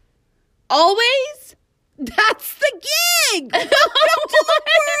 Always? That's the gig! Welcome to the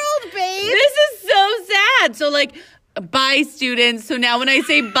world, babe! This is so sad. So, bye, students. So now when I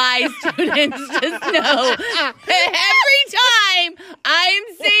say bye, students, just know every time I'm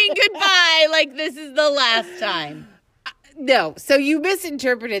saying goodbye, this is the last time. No, so you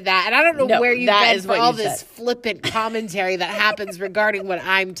misinterpreted that, and I don't know No, where you've that been is for what all you this said. flippant commentary that happens regarding what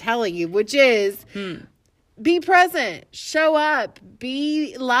I'm telling you, which is be present, show up,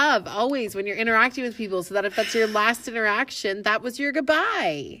 be love always when you're interacting with people, so that if that's your last interaction, that was your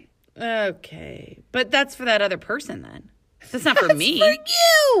goodbye. Okay. But that's for that other person then. That's not for me. For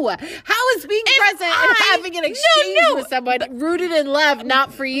you! How is being present and having an exchange with someone rooted in love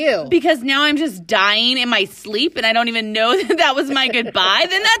not for you? Because now I'm just dying in my sleep and I don't even know that was my goodbye,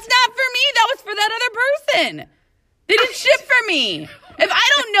 then that's not for me. That was for that other person. They didn't ship for me. If I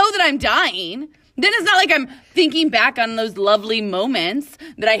don't know that I'm dying, then it's not like I'm thinking back on those lovely moments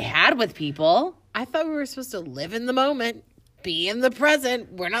that I had with people. I thought we were supposed to live in the moment. be in the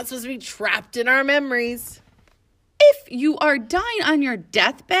present. We're not supposed to be trapped in our memories. If you are dying on your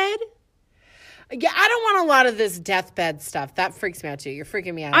deathbed. Yeah, I don't want a lot of this deathbed stuff. That freaks me out too. You're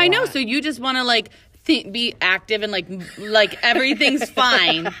freaking me out. I know. So you just want to like be active and like everything's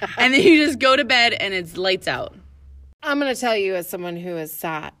fine. And then you just go to bed and it's lights out. I'm going to tell you, as someone who has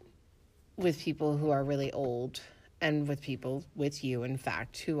sat with people who are really old and with people with you, in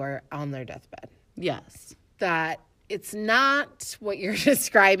fact, who are on their deathbed. Yes. That it's not what you're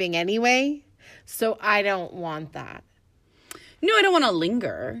describing anyway. So I don't want that. No, I don't want to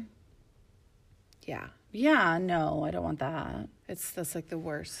linger. Yeah. Yeah, no, I don't want that. That's like the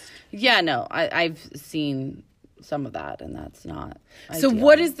worst. Yeah, no, I've seen some of that, and that's not So ideal.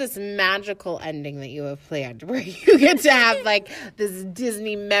 what is this magical ending that you have planned where you get to have like this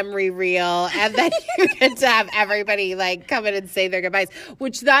Disney memory reel and then you get to have everybody like come in and say their goodbyes,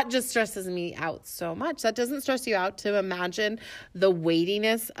 which that just stresses me out so much. That doesn't stress you out to imagine the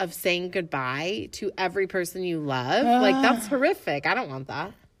weightiness of saying goodbye to every person you love? Like, that's horrific. I don't want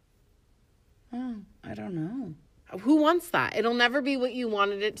that. Oh, I don't know. Who wants that? It'll never be what you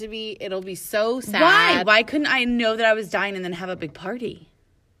wanted it to be. It'll be so sad. Why? Why couldn't I know that I was dying and then have a big party?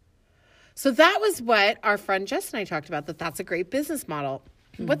 So that was what our friend Jess and I talked about, that's a great business model.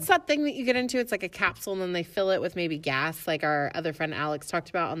 What's that thing that you get into? It's like a capsule and then they fill it with maybe gas, like our other friend Alex talked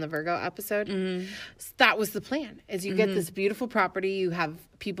about on the Virgo episode. So that was the plan, is you get this beautiful property, you have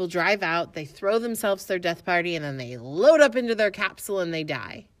people drive out, they throw themselves their death party, and then they load up into their capsule and they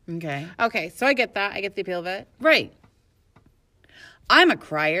die. Okay, so I get that. I get the appeal of it. Right. I'm a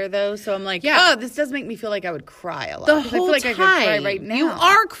crier, though, so I'm like, oh, this does make me feel like I would cry a lot. The whole I feel like time. I could cry right now. You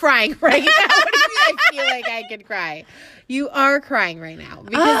are crying right now. What do you mean I feel like I could cry? You are crying right now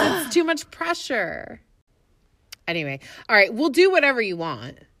because it's too much pressure. Anyway, all right, we'll do whatever you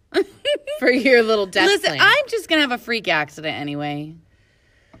want for your little death plan. I'm just going to have a freak accident anyway.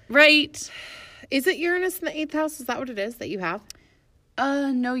 Right? Is it Uranus in the 8th house? Is that what it is that you have?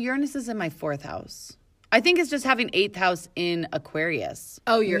 No, Uranus is in my 4th house. I think it's just having 8th house in Aquarius.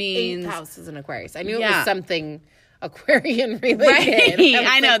 Oh, your 8th house is in Aquarius. I knew it Yeah. was something Aquarian related. Right.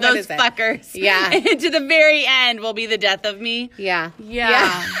 I know, like, those fuckers. Yeah. To the very end will be the death of me. Yeah.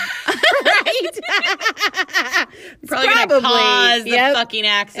 Yeah. Right? Probably going to cause the fucking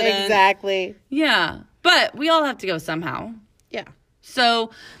accident. Exactly. Yeah. But we all have to go somehow. Yeah. So,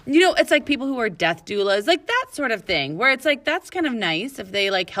 you know, it's like people who are death doulas, like that sort of thing, where it's like, that's kind of nice if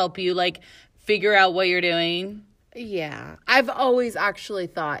they like help you like figure out what you're doing. Yeah. I've always actually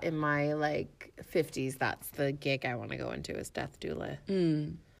thought in my like 50s, that's the gig I want to go into, is death doula.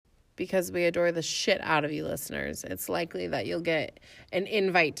 Because we adore the shit out of you listeners. It's likely that you'll get an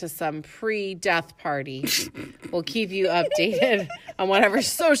invite to some pre-death party. We'll keep you updated on whatever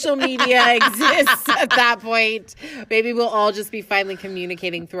social media exists at that point. Maybe we'll all just be finally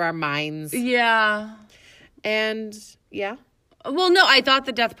communicating through our minds. Yeah. And yeah. Well, no, I thought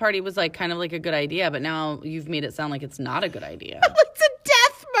the death party was like kind of like a good idea, but now you've made it sound like it's not a good idea. It's a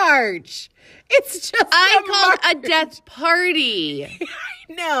death march. It's just I called a death party.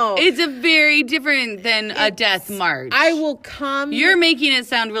 No. It's a very different than a death march. I will come. You're making it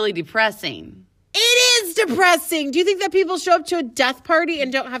sound really depressing. It is depressing. Do you think that people show up to a death party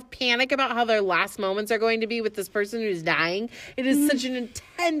and don't have panic about how their last moments are going to be with this person who's dying? It is such an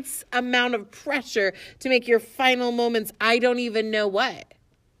intense amount of pressure to make your final moments. I don't even know what.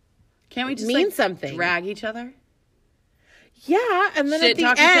 Can't we just mean like something. drag each other? Yeah, and then Shit at the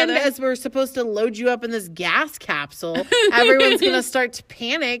talk each end, other? as we're supposed to load you up in this gas capsule, everyone's going to start to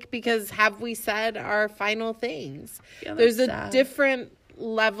panic because have we said our final things? Yeah, There's a sad. different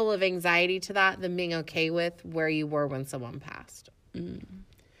level of anxiety to that than being okay with where you were when someone passed.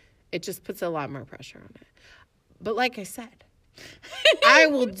 It just puts a lot more pressure on it. But like I said, I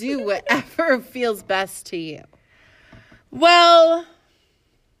will do whatever feels best to you. Well,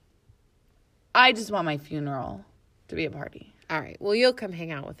 I just want my funeral to be a party. All right. Well, you'll come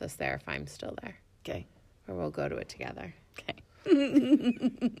hang out with us there if I'm still there. Okay. Or we'll go to it together. Okay.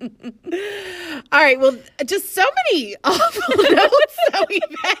 All right. Well, just so many awful notes that we've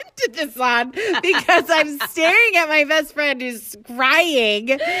ended this on because I'm staring at my best friend who's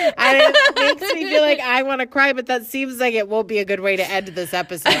crying. And it makes me feel like I want to cry, but that seems like it won't be a good way to end this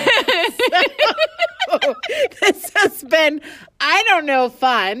episode. So, this has been, I don't know,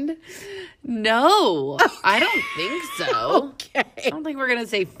 fun. No, I don't think so. Okay. I don't think we're going to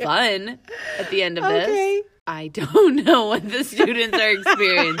say fun at the end of Okay. this. I don't know what the students are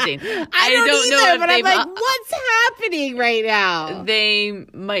experiencing. I don't either, know if but I'm they've- like, what's happening right now? They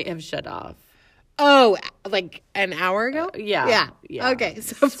might have shut off. Oh, like an hour ago? Yeah. Okay,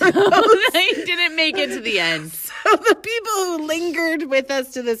 so for those, I didn't make it to the end. so the people who lingered with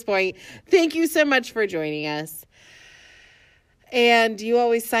us to this point, thank you so much for joining us. And you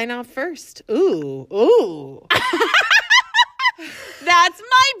always sign off first. Ooh. That's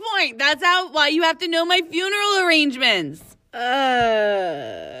my point. That's why you have to know my funeral arrangements.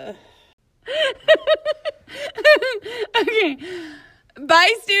 Okay.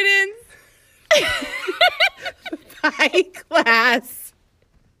 Bye, students. Bye, class.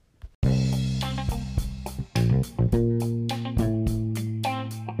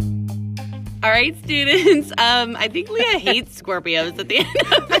 All right, students. I think Leah hates Scorpios at the end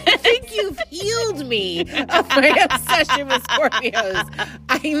of it. I think you've healed me of my obsession with Scorpios.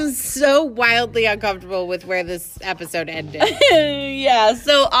 I'm so wildly uncomfortable with where this episode ended. Yeah,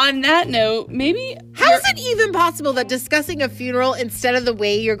 so on that note, maybe... How is it even possible that discussing a funeral instead of the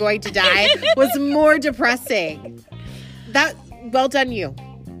way you're going to die was more depressing? Well done, you.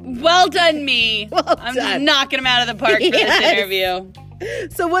 Well done, me. Well I'm done. just knocking them out of the park for this interview.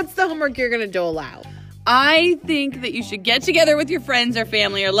 So what's the homework you're going to dole out? I think that you should get together with your friends or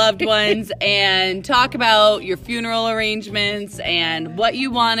family or loved ones and talk about your funeral arrangements and what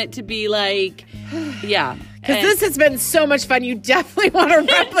you want it to be like. Yeah. Because this has been so much fun. You definitely want to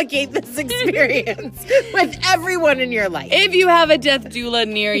replicate this experience with everyone in your life. If you have a death doula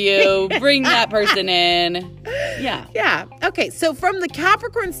near you, bring that person in. Yeah. Yeah. Okay. So from the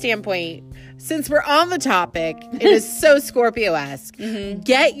Capricorn standpoint, since we're on the topic, it is so Scorpio-esque. Mm-hmm.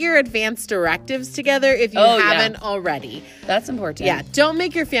 Get your advance directives together if you haven't already. That's important. Yeah. Don't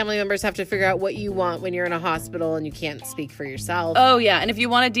make your family members have to figure out what you want when you're in a hospital and you can't speak for yourself. Oh, yeah. And if you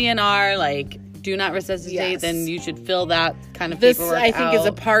want a DNR, like... do not resuscitate, then you should fill that kind of paperwork out. This, I think, is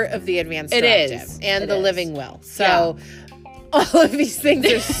a part of the advance directive and the living will. So all of these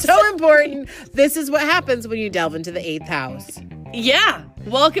things are so important. This is what happens when you delve into the 8th house. Yeah.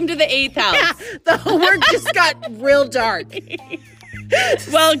 Welcome to the 8th house. Yeah, the homework just got real dark.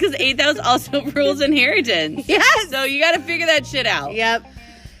 Well, because 8th house also rules inheritance. Yes. So you got to figure that shit out. Yep.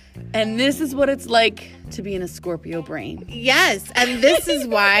 And this is what it's like to be in a Scorpio brain. Yes, and this is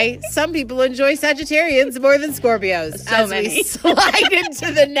why some people enjoy Sagittarians more than Scorpios. So as many. we slide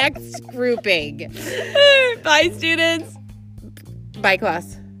into the next grouping. Bye, students. Bye,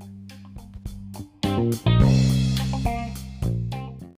 class.